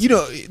seem daunting.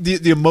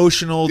 The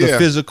emotional, the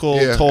physical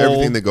toll.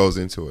 Everything that goes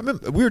into it. I mean,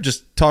 we were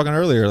just talking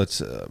earlier.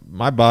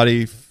 My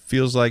body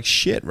feels like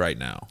shit right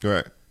now.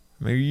 Right.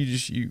 Maybe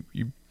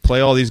you play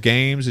all these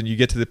games and you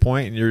get to the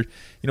point and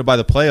you're, by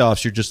the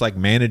playoffs, you're just like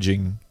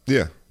managing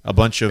a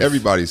bunch of...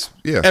 Everybody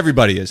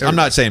is. I'm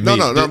not saying me.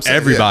 No, I'm saying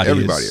everybody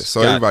is.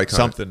 So everybody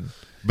something.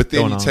 But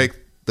then you take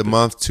the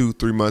month,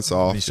 2-3 months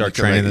off. You start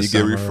training this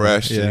summer. You get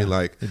refreshed. And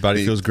your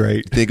body feels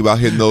great. You think about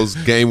hitting those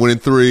game-winning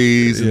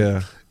threes.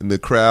 And the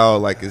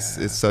crowd,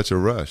 it's such a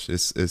rush.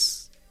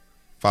 It's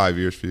 5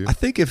 years for you. I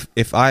think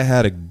if I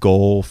had a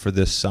goal for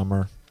this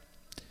summer,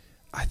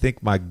 I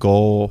think my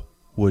goal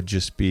would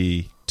just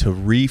be to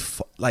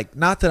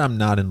not that I'm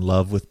not in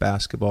love with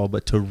basketball,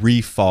 but to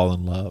re-fall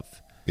in love.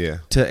 Yeah.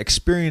 To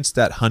experience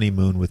that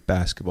honeymoon with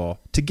basketball.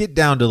 To get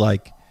down to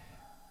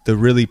the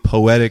really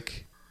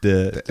poetic,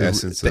 the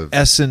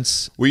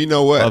essence. Well, you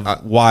know what?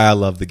 Of why I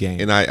love the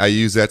game. And I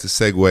use that to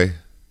segue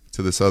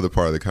to this other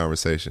part of the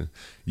conversation.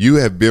 You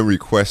have been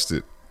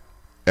requested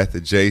at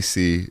the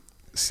JC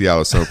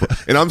Seattle Summer Pro.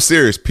 And I'm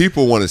serious.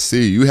 People want to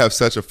see you. You have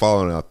such a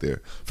following out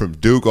there. From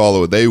Duke all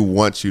over. They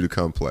want you to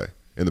come play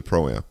in the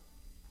Pro-Am.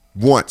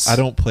 Once. I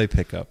don't play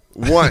pickup.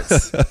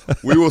 Once.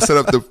 We will set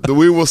up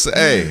we will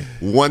say,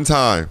 one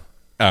time.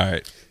 All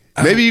right.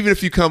 Maybe even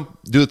if you come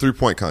do a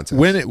 3-point contest.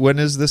 When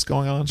is this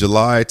going on?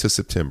 July to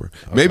September.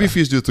 Okay. Maybe if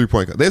you just do a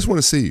 3-point contest. They just want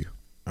to see you.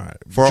 All right.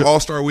 For our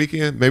All-Star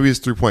weekend, maybe it's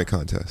a 3-point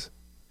contest.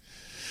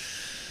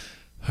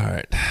 All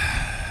right.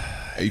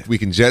 We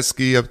can jet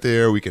ski up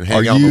there. We can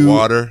hang out in the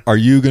water. Are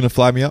you going to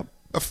fly me up?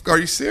 Are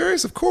you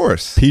serious? Of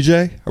course.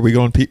 PJ? Are we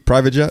going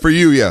private jet? For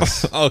you,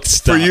 yes. Oh,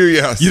 stop. For you,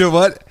 yes. You know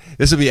what?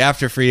 This will be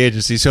after free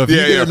agency. So if you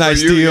get a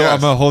nice deal, yes. I'm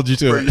going to hold you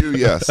to for it. For you,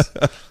 yes.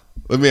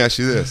 Let me ask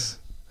you this.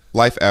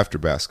 Life after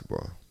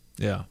basketball.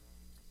 Yeah.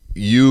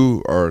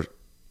 You are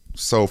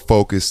so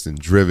focused and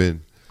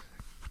driven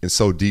and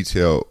so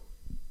detailed.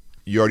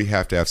 You already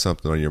have to have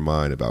something on your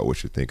mind about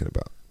what you're thinking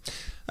about.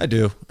 I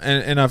do.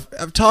 And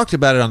I've talked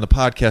about it on the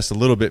podcast a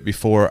little bit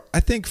before. I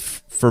think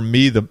for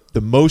me, the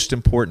most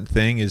important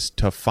thing is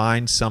to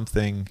find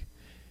something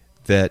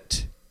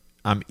that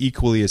I'm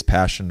equally as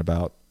passionate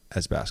about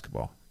as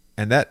basketball.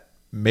 And that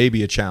may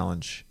be a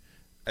challenge.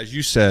 As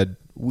you said,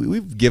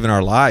 we've given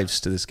our lives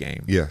to this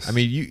game. Yes. I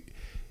mean,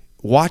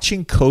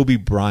 watching Kobe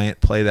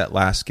Bryant play that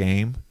last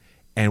game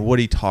and what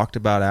he talked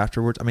about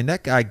afterwards, I mean,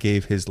 that guy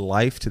gave his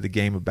life to the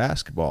game of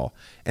basketball.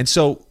 And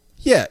so,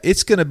 yeah,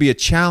 it's going to be a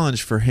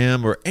challenge for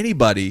him or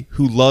anybody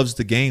who loves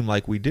the game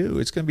like we do.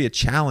 It's going to be a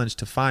challenge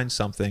to find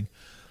something.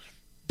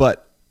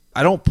 But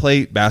I don't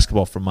play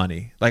basketball for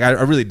money. Like, I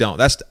really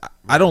don't.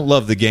 I don't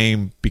love the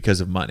game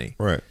because of money.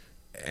 Right.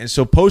 And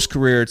so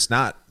post-career,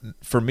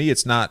 for me,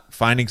 it's not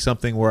finding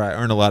something where I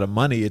earn a lot of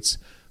money. It's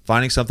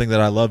finding something that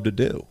I love to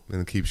do.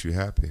 And it keeps you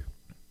happy.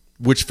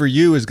 Which for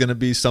you is going to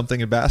be something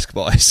in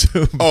basketball, I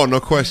assume. Oh, no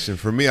question.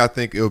 For me, I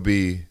think it'll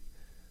be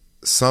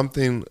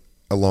something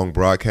along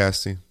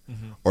broadcasting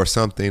or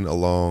something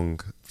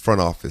along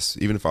front office,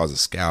 even if I was a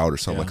scout or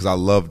something, because I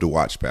love to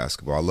watch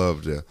basketball. I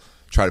love to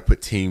try to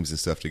put teams and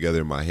stuff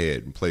together in my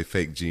head and play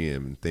fake GM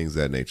and things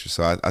of that nature.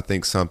 So I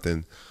think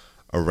something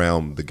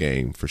around the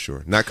game for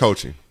sure. Not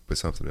coaching, but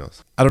something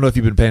else. I don't know if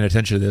you've been paying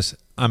attention to this.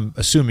 I'm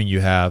assuming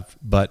you have,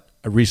 but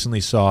I recently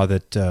saw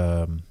that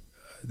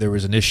there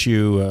was an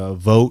issue, a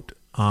vote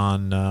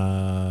on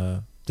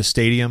the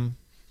stadium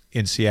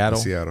in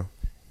Seattle.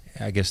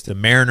 I guess the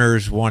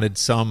Mariners wanted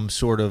some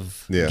sort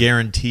of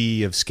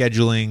guarantee of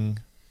scheduling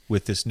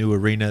with this new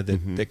arena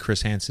that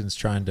Chris Hansen's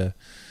trying to.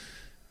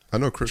 I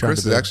know Chris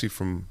is actually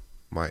from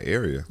my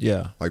area.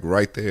 Yeah. Like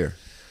right there.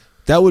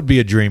 That would be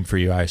a dream for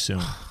you, I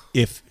assume.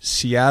 If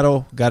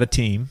Seattle got a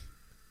team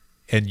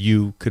and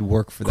you could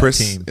work for that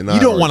team. You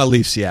don't want to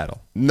leave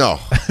Seattle. No.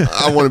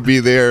 I want to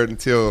be there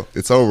until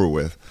it's over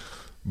with.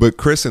 But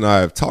Chris and I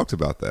have talked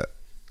about that.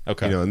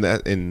 Okay. You know,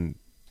 and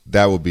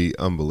that would be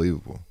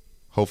unbelievable.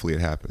 Hopefully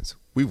it happens.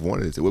 We've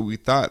wanted it. We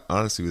thought,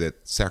 honestly,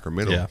 that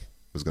Sacramento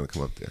was going to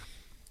come up there.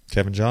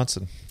 Kevin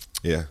Johnson.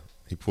 Yeah.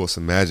 He pulled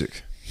some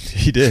magic.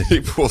 He did.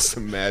 He pulled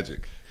some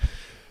magic.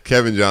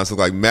 Kevin Johnson,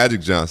 like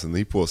Magic Johnson,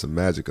 he pulled some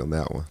magic on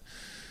that one.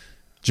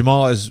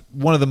 Jamal is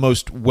one of the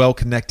most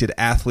well-connected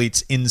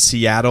athletes in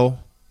Seattle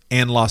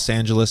and Los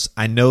Angeles.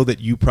 I know that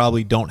you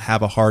probably don't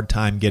have a hard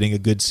time getting a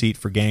good seat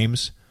for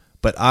games,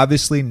 but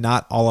obviously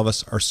not all of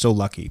us are so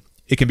lucky.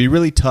 It can be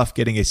really tough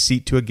getting a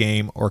seat to a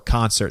game or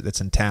concert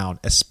that's in town,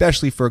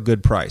 especially for a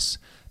good price.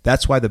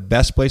 That's why the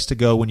best place to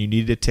go when you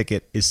need a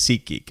ticket is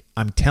SeatGeek.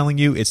 I'm telling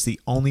you, it's the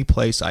only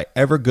place I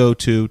ever go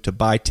to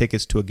buy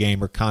tickets to a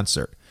game or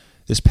concert.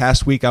 This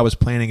past week, I was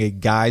planning a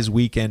guys'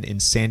 weekend in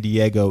San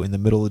Diego in the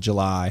middle of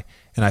July,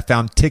 and I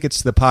found tickets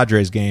to the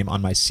Padres game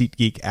on my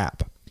SeatGeek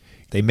app.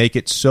 They make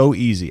it so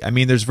easy. I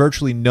mean, there's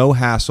virtually no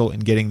hassle in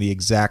getting the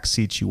exact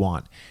seats you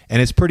want.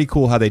 And it's pretty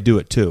cool how they do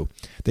it, too.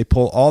 They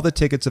pull all the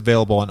tickets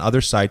available on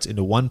other sites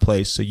into one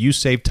place so you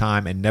save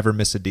time and never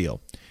miss a deal.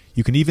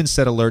 You can even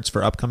set alerts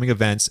for upcoming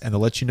events, and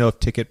they'll let you know if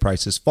ticket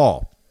prices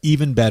fall.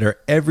 Even better,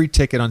 every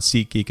ticket on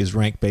SeatGeek is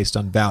ranked based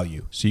on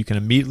value, so you can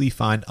immediately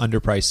find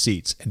underpriced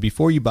seats. And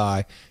before you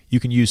buy,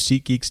 you can use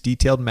SeatGeek's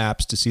detailed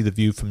maps to see the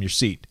view from your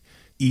seat.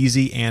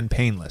 Easy and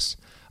painless.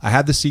 I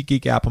have the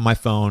SeatGeek app on my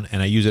phone,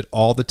 and I use it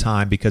all the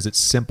time because it's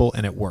simple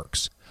and it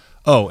works.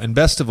 Oh, and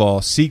best of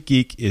all,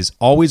 SeatGeek is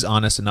always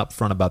honest and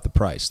upfront about the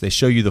price. They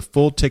show you the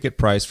full ticket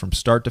price from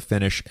start to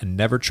finish and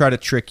never try to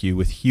trick you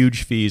with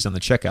huge fees on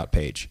the checkout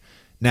page.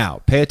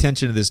 Now, pay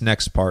attention to this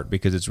next part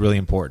because it's really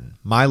important.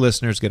 My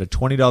listeners get a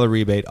 $20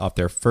 rebate off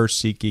their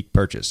first SeatGeek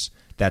purchase.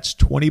 That's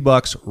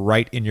 $20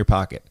 right in your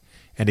pocket.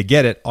 And to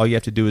get it, all you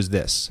have to do is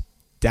this.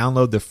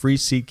 Download the free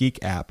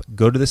SeatGeek app,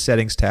 go to the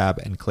Settings tab,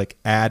 and click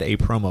Add a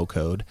Promo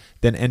Code.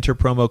 Then enter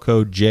promo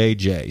code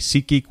JJ.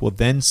 SeatGeek will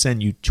then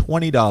send you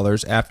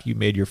 $20 after you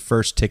made your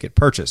first ticket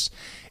purchase.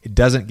 It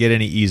doesn't get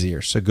any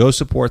easier, so go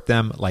support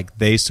them like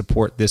they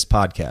support this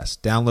podcast.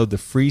 Download the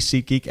free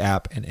SeatGeek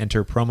app and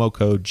enter promo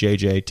code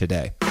JJ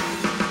today.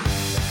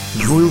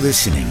 You're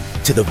listening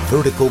to the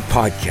Vertical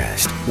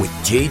Podcast with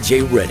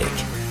JJ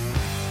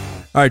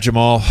Redick. All right,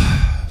 Jamal,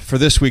 for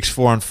this week's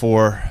 4 on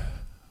 4,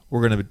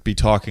 we're going to be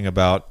talking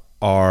about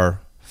our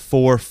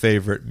 4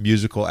 favorite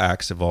musical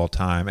acts of all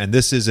time. And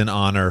this is in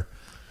honor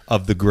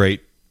of the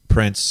great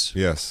Prince.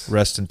 Yes.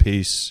 Rest in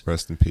peace.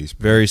 Rest in peace.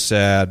 Very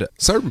sad.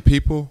 Certain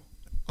people,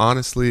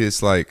 honestly,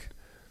 it's like,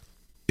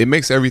 it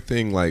makes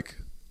everything like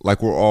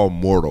we're all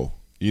mortal.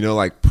 You know,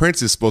 like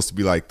Prince is supposed to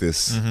be like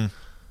this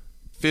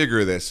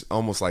figure that's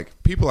almost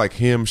like, people like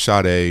him,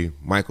 Sade,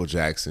 Michael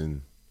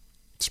Jackson,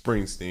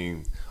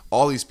 Springsteen,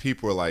 all these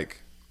people are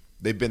like,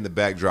 they've been the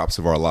backdrops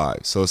of our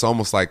lives. So it's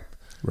almost like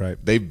Right.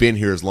 They've been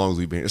here as long as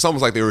we've been here. It's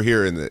almost like they were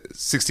here in the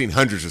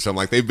 1600s or something.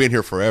 Like they've been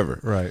here forever.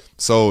 Right.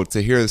 So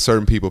to hear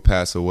certain people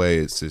pass away,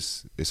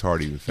 it's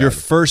hard to even fathom. Your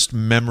first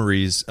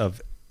memories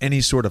of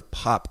any sort of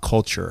pop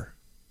culture,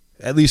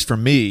 at least for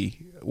me,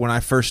 when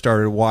I first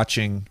started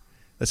watching,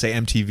 let's say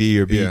MTV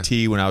or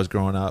BET when I was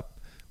growing up,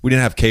 we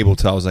didn't have cable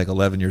till I was like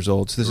 11 years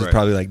old. So this is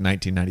probably like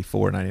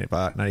 1994,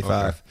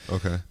 95.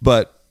 Okay.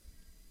 But,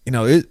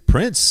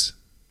 Prince.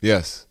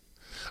 Yes.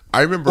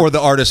 I remember. Or the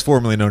artist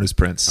formerly known as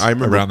Prince. I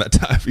remember around that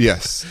time.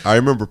 Yes. I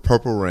remember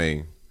Purple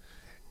Rain.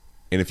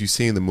 And if you've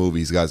seen the movie,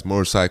 he's got his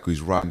motorcycle,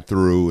 he's riding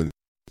through and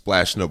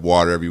splashing up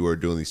water everywhere,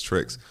 doing these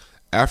tricks.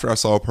 After I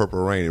saw Purple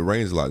Rain, it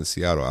rains a lot in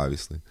Seattle,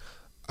 obviously.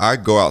 I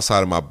go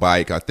outside of my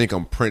bike. I think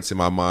I'm Prince in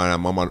my mind.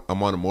 I'm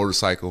on a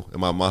motorcycle in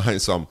my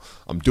mind, so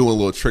I'm doing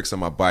little tricks on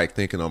my bike,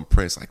 thinking I'm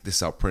Prince. Like, this is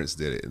how Prince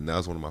did it. And that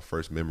was one of my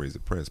first memories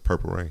of Prince,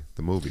 Purple Rain,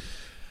 the movie.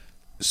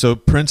 So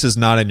Prince is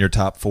not in your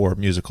top 4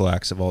 musical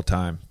acts of all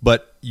time,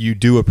 but you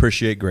do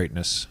appreciate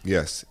greatness.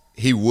 Yes,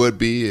 he would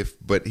be,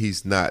 but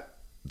he's not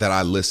that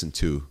I listen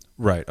to.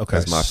 Right. Okay.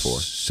 That's my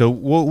 4. So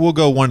we'll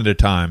go one at a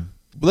time.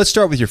 Let's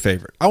start with your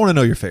favorite. I want to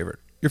know your favorite.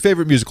 Your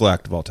favorite musical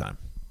act of all time.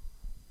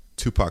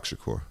 Tupac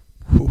Shakur.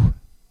 Whew.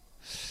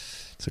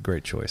 It's a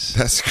great choice.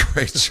 That's a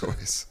great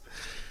choice.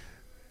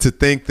 To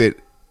think that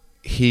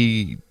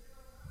he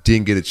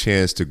didn't get a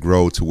chance to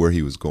grow to where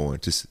he was going,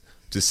 just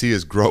to see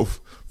his growth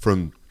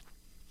from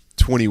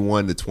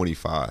 21 to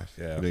 25.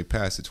 Yeah. He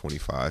passed to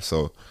 25.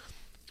 So,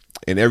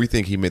 and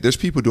everything he made. There's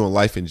people doing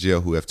life in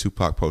jail who have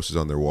Tupac posters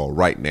on their wall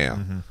right now.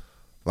 Mm-hmm.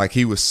 Like,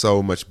 he was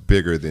so much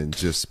bigger than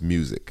just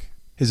music.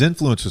 His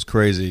influence was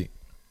crazy,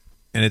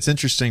 and it's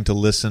interesting to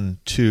listen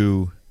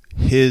to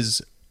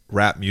his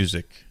rap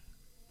music.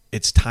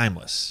 It's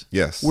timeless.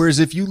 Yes. Whereas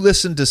if you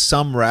listen to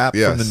some rap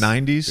from the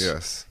 90s, you're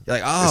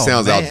like, oh, it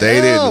sounds man,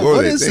 outdated.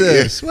 what is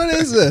this? What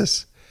is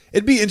this?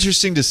 It'd be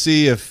interesting to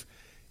see if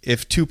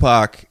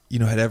Tupac,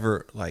 had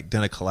ever like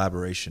done a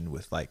collaboration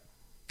with like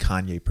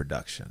Kanye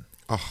production.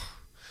 Oh,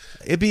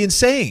 it'd be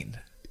insane.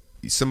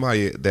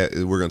 Somebody that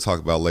we're going to talk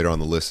about later on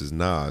the list is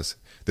Nas.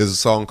 There's a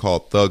song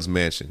called Thug's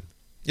Mansion.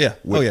 Yeah.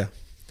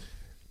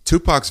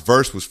 Tupac's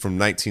verse was from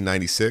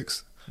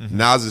 1996. Mm-hmm.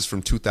 Nas is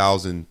from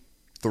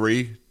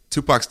 2003.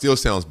 Tupac still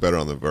sounds better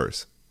on the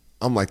verse.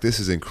 I'm like, this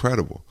is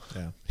incredible.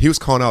 Yeah. He was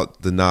calling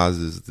out the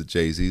Nas's, the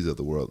Jay-Z's of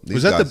the world.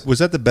 Was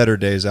that the Better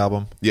Days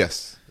album?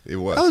 Yes, it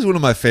was. That was one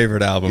of my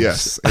favorite albums.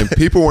 Yes, and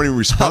people weren't even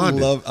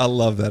responding. I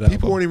love that album.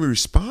 People weren't even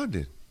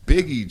responding.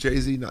 Biggie,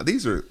 Jay-Z,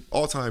 these are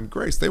all-time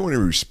greats. They weren't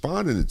even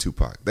responding to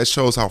Tupac. That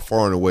shows how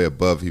far and away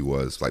above he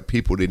was. Like,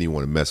 people didn't even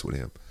want to mess with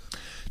him.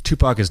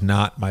 Tupac is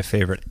not my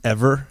favorite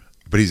ever.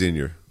 But he's in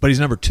your... But he's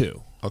number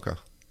 2. Okay.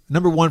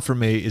 Number 1 for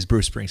me is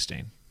Bruce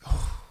Springsteen.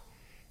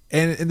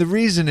 And the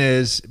reason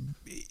is...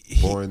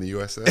 Born in the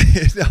USA?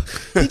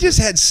 He just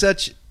had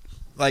such...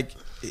 Like,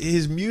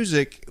 his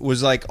music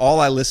was like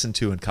all I listened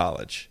to in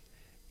college.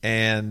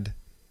 And...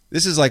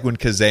 This is like when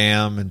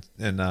Kazam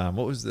and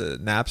what was the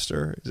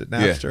Napster? Is it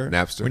Napster?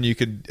 Yeah, Napster. When you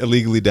could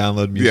illegally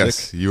download music.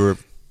 Yes, you were.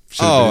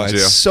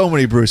 It's so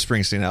many Bruce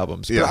Springsteen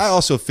albums. Yes. But I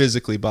also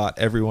physically bought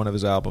every one of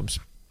his albums,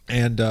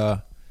 and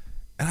I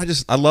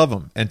love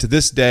him. And to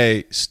this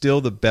day,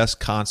 still the best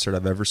concert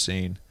I've ever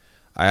seen.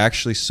 I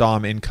actually saw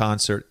him in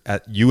concert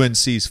at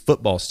UNC's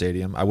football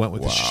stadium. I went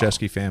with the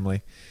Krzyzewski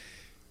family.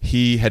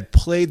 He had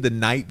played the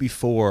night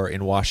before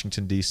in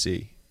Washington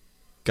D.C.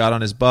 Got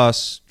on his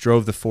bus,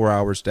 drove the 4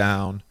 hours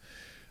down.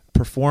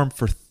 Performed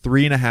for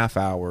 3.5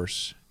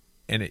 hours,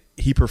 and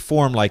he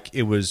performed like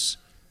it was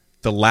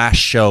the last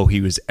show he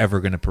was ever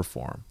going to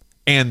perform,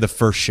 and the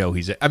first show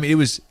it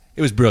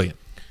was brilliant.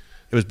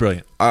 It was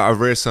brilliant. I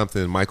read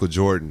something. Michael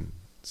Jordan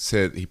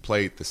said he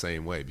played the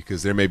same way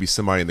because there may be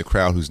somebody in the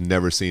crowd who's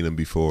never seen him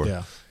before,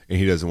 and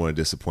he doesn't want to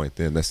disappoint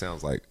them. That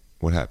sounds like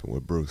what happened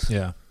with Bruce.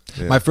 Yeah.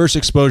 My first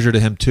exposure to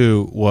him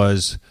too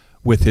was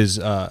with his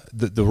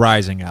the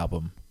Rising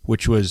album,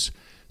 which was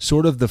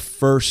sort of the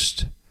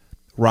first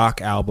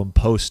rock album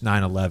post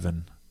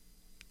 9/11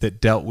 that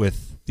dealt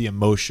with the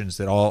emotions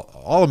that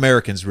all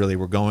Americans really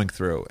were going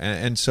through,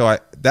 and so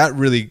that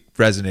really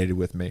resonated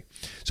with me.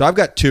 So I've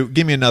got 2.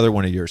 Give me another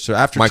one of yours. So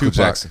after Michael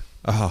Tupac, Jackson.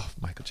 Oh,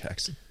 Michael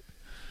Jackson.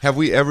 Have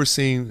we ever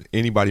seen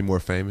anybody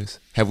more famous?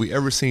 Have we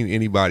ever seen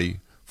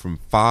anybody from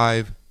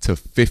 5 to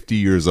 50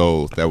 years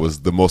old that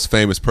was the most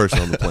famous person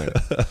on the planet?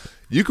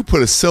 You could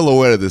put a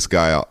silhouette of this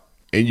guy out,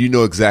 and you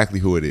know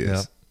exactly who it is.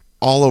 Yep.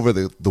 All over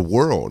the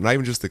world, not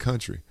even just the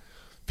country.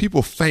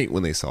 People faint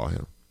when they saw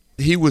him.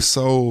 He was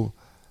so...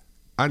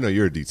 I know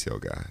you're a detail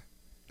guy.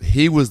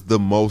 He was the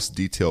most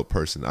detailed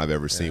person I've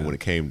ever seen when it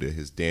came to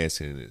his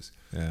dancing and his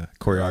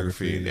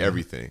choreography and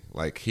everything.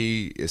 Like,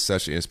 he is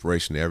such an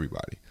inspiration to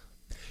everybody.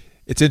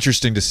 It's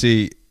interesting to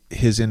see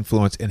his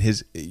influence and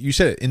his... You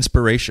said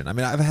inspiration. I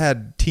mean, I've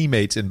had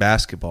teammates in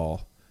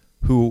basketball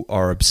who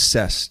are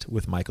obsessed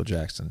with Michael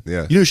Jackson.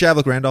 Yeah. You know who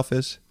Shavlik Randolph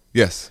is?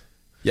 Yes.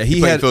 Yeah,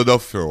 he played in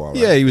Philadelphia for a while, right?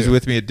 Yeah, he was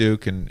with me at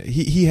Duke, and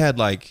he had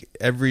like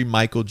every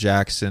Michael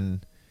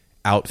Jackson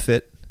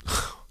outfit.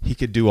 He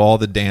could do all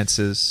the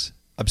dances.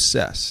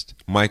 Obsessed.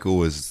 Michael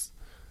was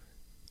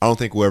I don't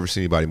think we'll ever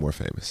see anybody more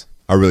famous.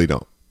 I really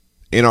don't.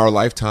 In our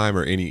lifetime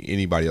or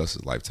anybody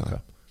else's lifetime.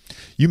 Okay.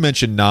 You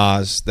mentioned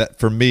Nas. That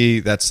for me,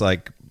 that's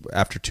like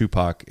after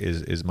Tupac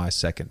is my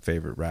second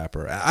favorite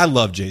rapper. I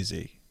love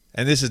Jay-Z.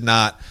 And this is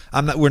not.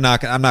 We're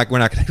not going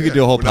to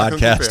do a whole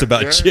podcast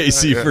about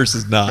Jay-Z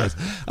versus Nas.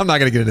 I'm not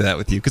going to get into that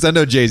with you because I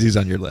know Jay-Z's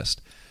on your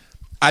list.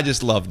 I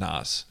just love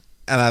Nas,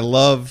 and I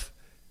love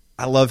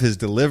his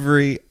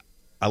delivery.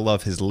 I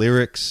love his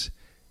lyrics.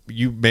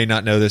 You may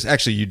not know this.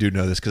 Actually, you do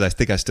know this because I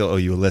think I still owe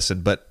you a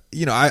listen. But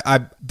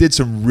I did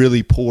some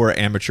really poor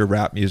amateur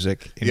rap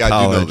music in college.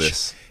 I do know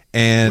this.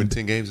 And win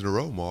 10 games in a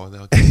row, Maul.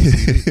 Now,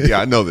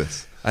 I know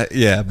this.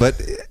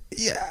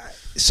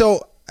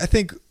 So I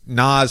think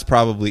Nas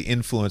probably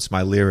influenced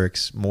my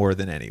lyrics more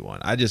than anyone.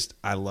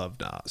 I love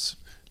Nas.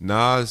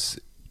 Nas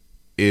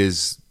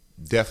is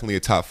definitely a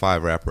top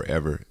 5 rapper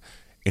ever,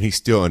 and he's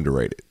still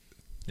underrated.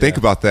 Think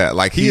about that.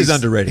 Like he is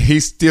underrated.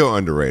 He's still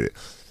underrated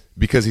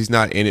because he's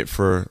not in it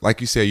for, like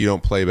you said, you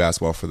don't play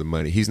basketball for the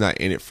money. He's not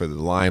in it for the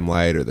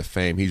limelight or the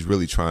fame. He's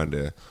really trying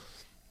to.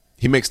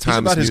 He makes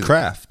time. He's about his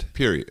craft.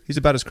 Period. He's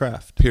about his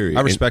craft. Period.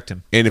 I respect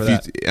him. And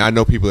I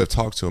know people that have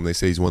talked to him. They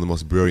say he's one of the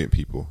most brilliant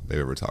people they've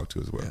ever talked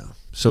to as well. Yeah.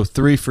 So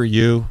 3 for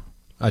you.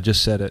 I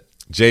just said it.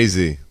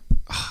 Jay-Z.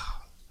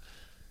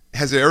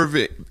 Has there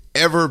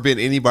ever been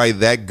anybody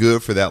that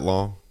good for that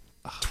long?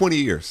 20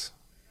 years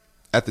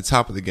at the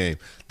top of the game.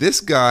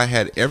 This guy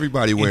had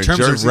everybody wearing jerseys.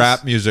 In terms of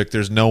rap music,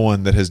 there's no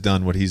one that has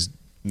done what he's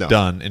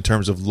done in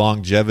terms of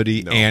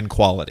longevity and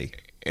quality.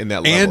 And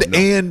that level.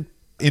 And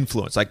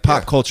influence, like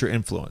pop culture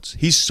influence.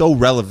 He's so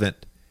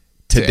relevant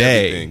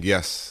today.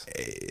 Yes.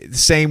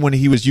 Same when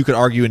he was, you could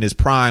argue, in his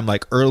prime,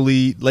 like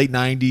late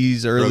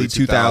 90s, early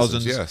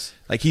 2000s. Yes.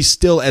 Like he's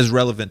still as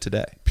relevant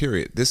today.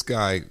 Period. This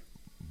guy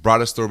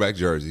brought us throwback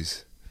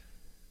jerseys.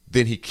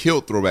 Then he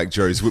killed throwback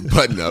jerseys with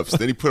button-ups.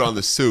 Then he put on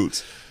the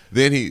suits.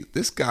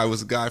 This guy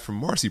was a guy from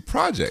Marcy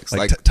Projects.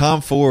 Like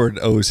Tom Ford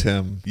owes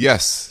him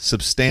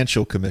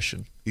substantial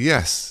commission.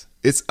 Yes.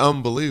 It's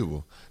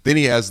unbelievable. Then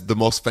he has the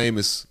most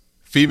famous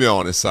female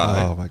on his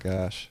side. Oh my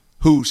gosh.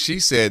 Who she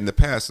said in the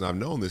past, and I've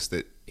known this,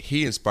 that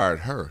he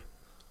inspired her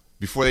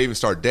before they even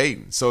start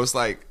dating. So it's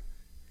like,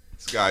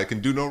 this guy can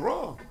do no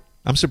wrong.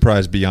 I'm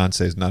surprised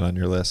Beyonce's not on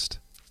your list.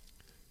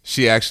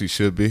 She actually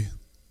should be.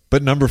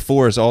 But number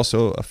 4 is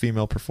also a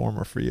female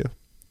performer for you.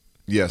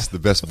 Yes, the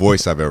best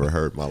voice I've ever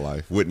heard in my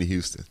life, Whitney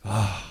Houston.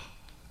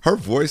 Her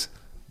voice.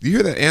 Do you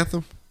hear that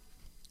anthem?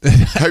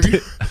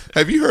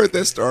 Have you heard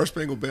that Star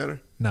Spangled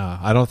Banner? No,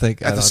 I don't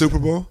think. At the Super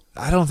Bowl?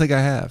 I don't think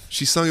I have.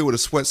 She sung it with a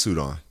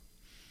sweatsuit on.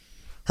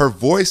 Her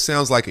voice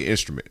sounds like an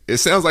instrument. It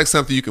sounds like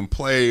something you can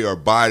play or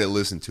buy to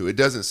listen to. It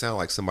doesn't sound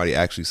like somebody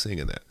actually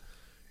singing that.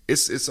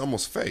 It's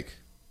almost fake.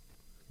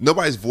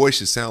 Nobody's voice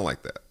should sound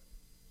like that.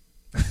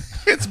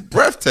 It's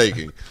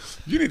breathtaking.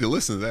 You need to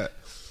listen to that.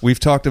 We've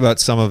talked about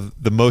some of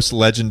the most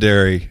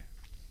legendary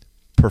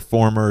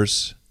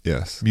performers,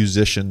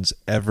 musicians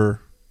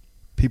ever.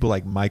 People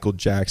like Michael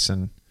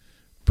Jackson,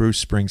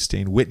 Bruce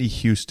Springsteen, Whitney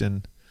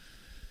Houston,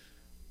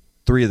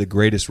 3 of the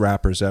greatest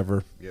rappers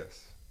ever.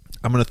 Yes.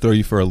 I'm going to throw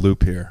you for a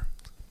loop here.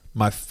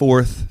 My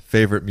 4th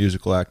favorite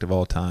musical act of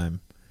all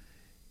time,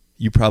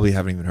 you probably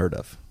haven't even heard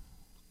of.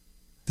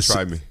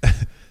 Try me.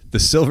 The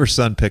Silver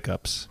Sun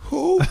Pickups.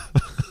 Who?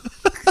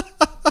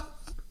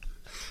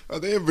 Are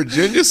they in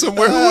Virginia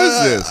somewhere? Who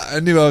is this? I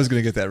knew I was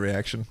going to get that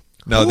reaction.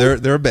 No,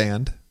 they're a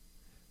band.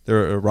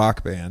 They're a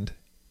rock band.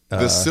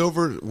 The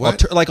Silver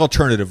what? Like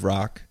alternative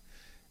rock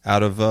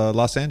out of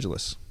Los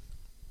Angeles.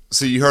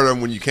 So you heard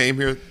them when you came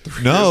here?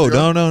 No.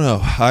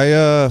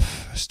 I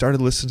started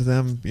listening to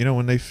them,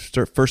 when they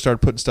first started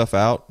putting stuff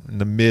out in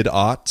the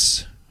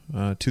mid-aughts,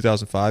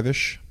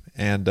 2005-ish,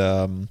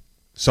 and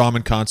saw them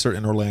in concert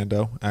in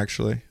Orlando,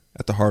 actually,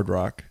 at the Hard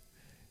Rock.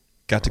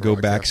 Got to go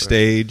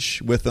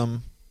backstage with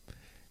them,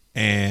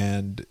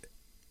 and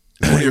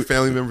is one of your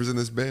family members in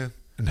this band?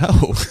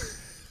 No.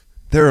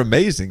 They're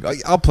amazing.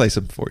 I'll play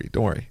some for you.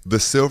 Don't worry. The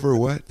Silver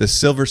what? The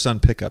Silver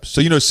Sun Pickups.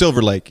 So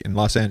Silver Lake in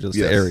Los Angeles,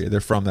 the area.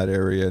 They're from that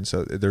area, and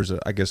so there's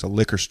a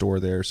liquor store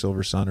there,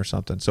 Silver Sun or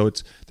something. So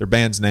it's their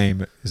band's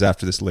name is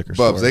after this liquor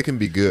store. Bubs, they can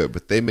be good,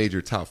 but they made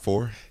your top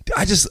 4.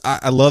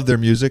 I love their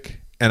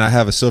music, and I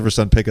have a Silver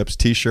Sun Pickups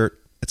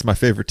T-shirt. It's my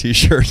favorite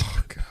T-shirt.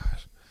 Oh God!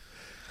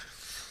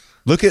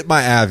 Look at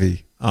my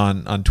Avi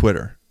on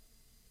Twitter.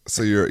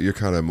 So you're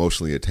kind of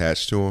emotionally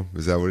attached to them?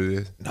 Is that what it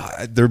is? No,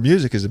 their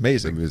music is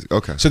amazing. Their music,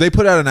 okay. So they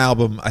put out an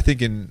album, I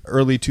think in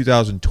early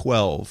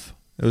 2012.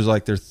 It was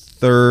like their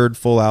 3rd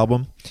full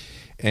album,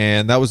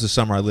 and that was the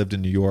summer I lived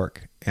in New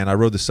York, and I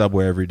rode the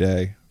subway every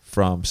day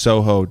from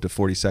Soho to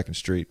 42nd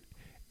Street,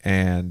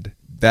 and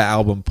that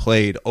album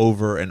played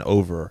over and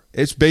over.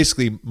 It's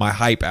basically my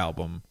hype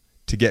album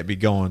to get me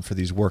going for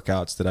these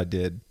workouts that I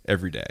did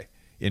every day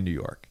in New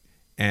York.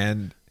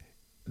 And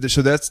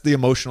so that's the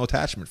emotional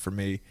attachment for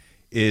me,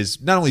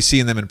 is not only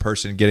seeing them in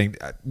person,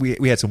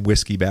 we had some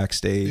whiskey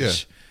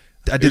backstage.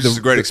 Yeah. It was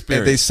a great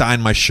experience. They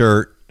signed my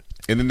shirt,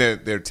 and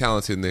then they're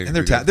talented, and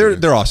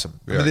they're awesome.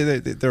 Yeah. I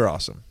mean, they're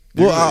awesome.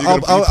 Well,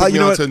 I'll you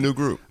know, to a new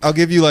group. I'll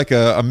give you like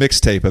a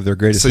mixtape of their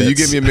greatest hits. So you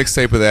give me a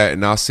mixtape of that,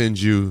 and I'll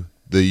send you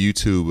the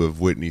YouTube of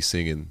Whitney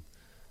singing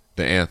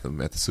the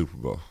anthem at the Super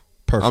Bowl.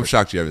 Perfect. I'm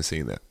shocked you haven't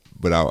seen that,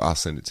 but I'll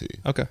send it to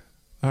you. Okay.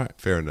 All right.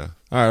 Fair enough.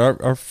 All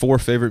right. Our 4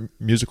 favorite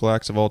musical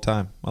acts of all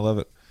time. I love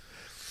it.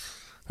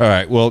 All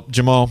right. Well,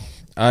 Jamal,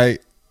 I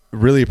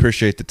really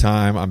appreciate the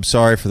time. I'm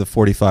sorry for the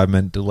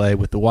 45-minute delay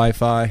with the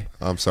Wi-Fi.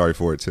 I'm sorry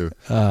for it too.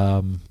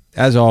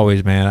 As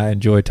always, man, I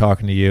enjoy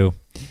talking to you.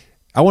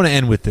 I want to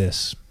end with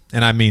this,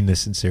 and I mean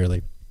this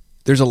sincerely.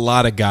 There's a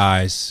lot of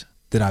guys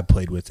that I've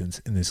played with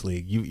in this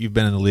league. You've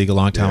been in the league a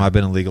long time. Yeah. I've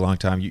been in the league a long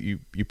time.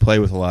 You play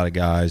with a lot of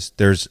guys.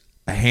 There's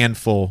a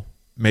handful,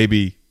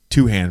 maybe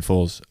 2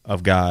 handfuls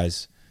of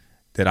guys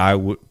that I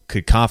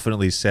could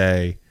confidently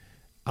say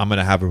I'm going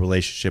to have a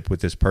relationship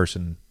with this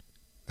person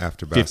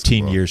After basketball.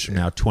 15 years from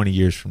now, 20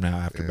 years from now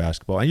after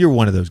basketball. And you're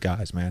one of those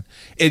guys, man.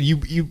 And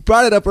you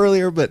brought it up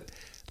earlier, but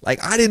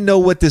like I didn't know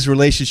what this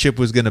relationship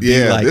was going to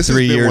be like 3 years ago. This has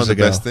been one of the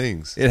best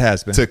things. It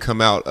has been. To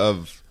come out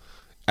of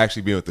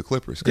actually being with the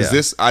Clippers.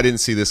 Because I didn't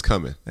see this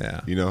coming.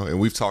 Yeah. You know, and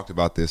we've talked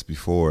about this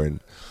before, and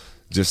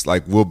just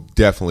like we'll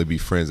definitely be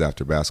friends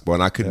after basketball.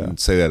 And I couldn't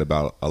say that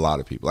about a lot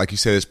of people. Like you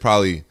said, it's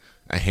probably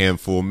a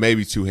handful,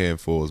 maybe 2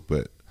 handfuls,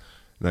 but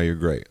no, you're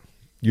great.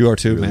 You are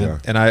too, You really man.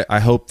 are. And I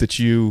hope that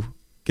you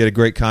get a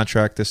great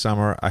contract this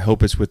summer. I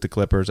hope it's with the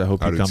Clippers. I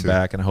hope you come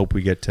back, and I hope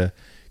we get to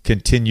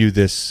continue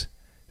this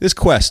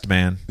quest,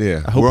 man.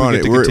 Yeah. I hope we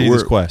get to continue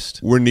this quest.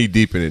 We're knee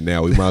deep in it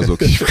now. We might as well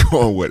keep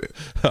going with it.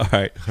 All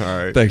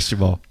right. Thanks,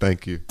 Jamal.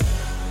 Thank you.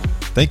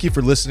 Thank you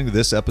for listening to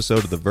this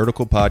episode of the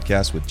Vertical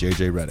Podcast with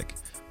JJ Redick.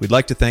 We'd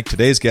like to thank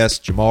today's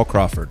guest, Jamal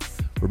Crawford.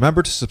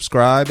 Remember to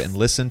subscribe and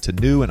listen to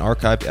new and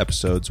archived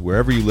episodes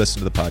wherever you listen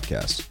to the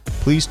podcast.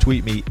 Please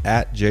tweet me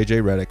at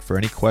JJ Redick for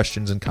any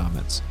questions and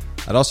comments.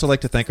 I'd also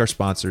like to thank our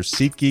sponsors,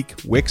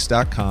 SeatGeek,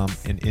 Wix.com,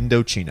 and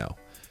Indochino.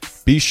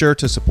 Be sure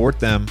to support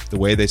them the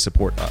way they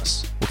support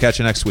us. We'll catch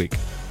you next week.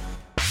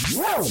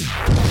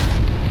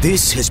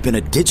 This has been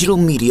a digital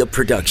media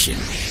production.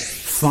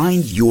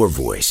 Find your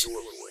voice.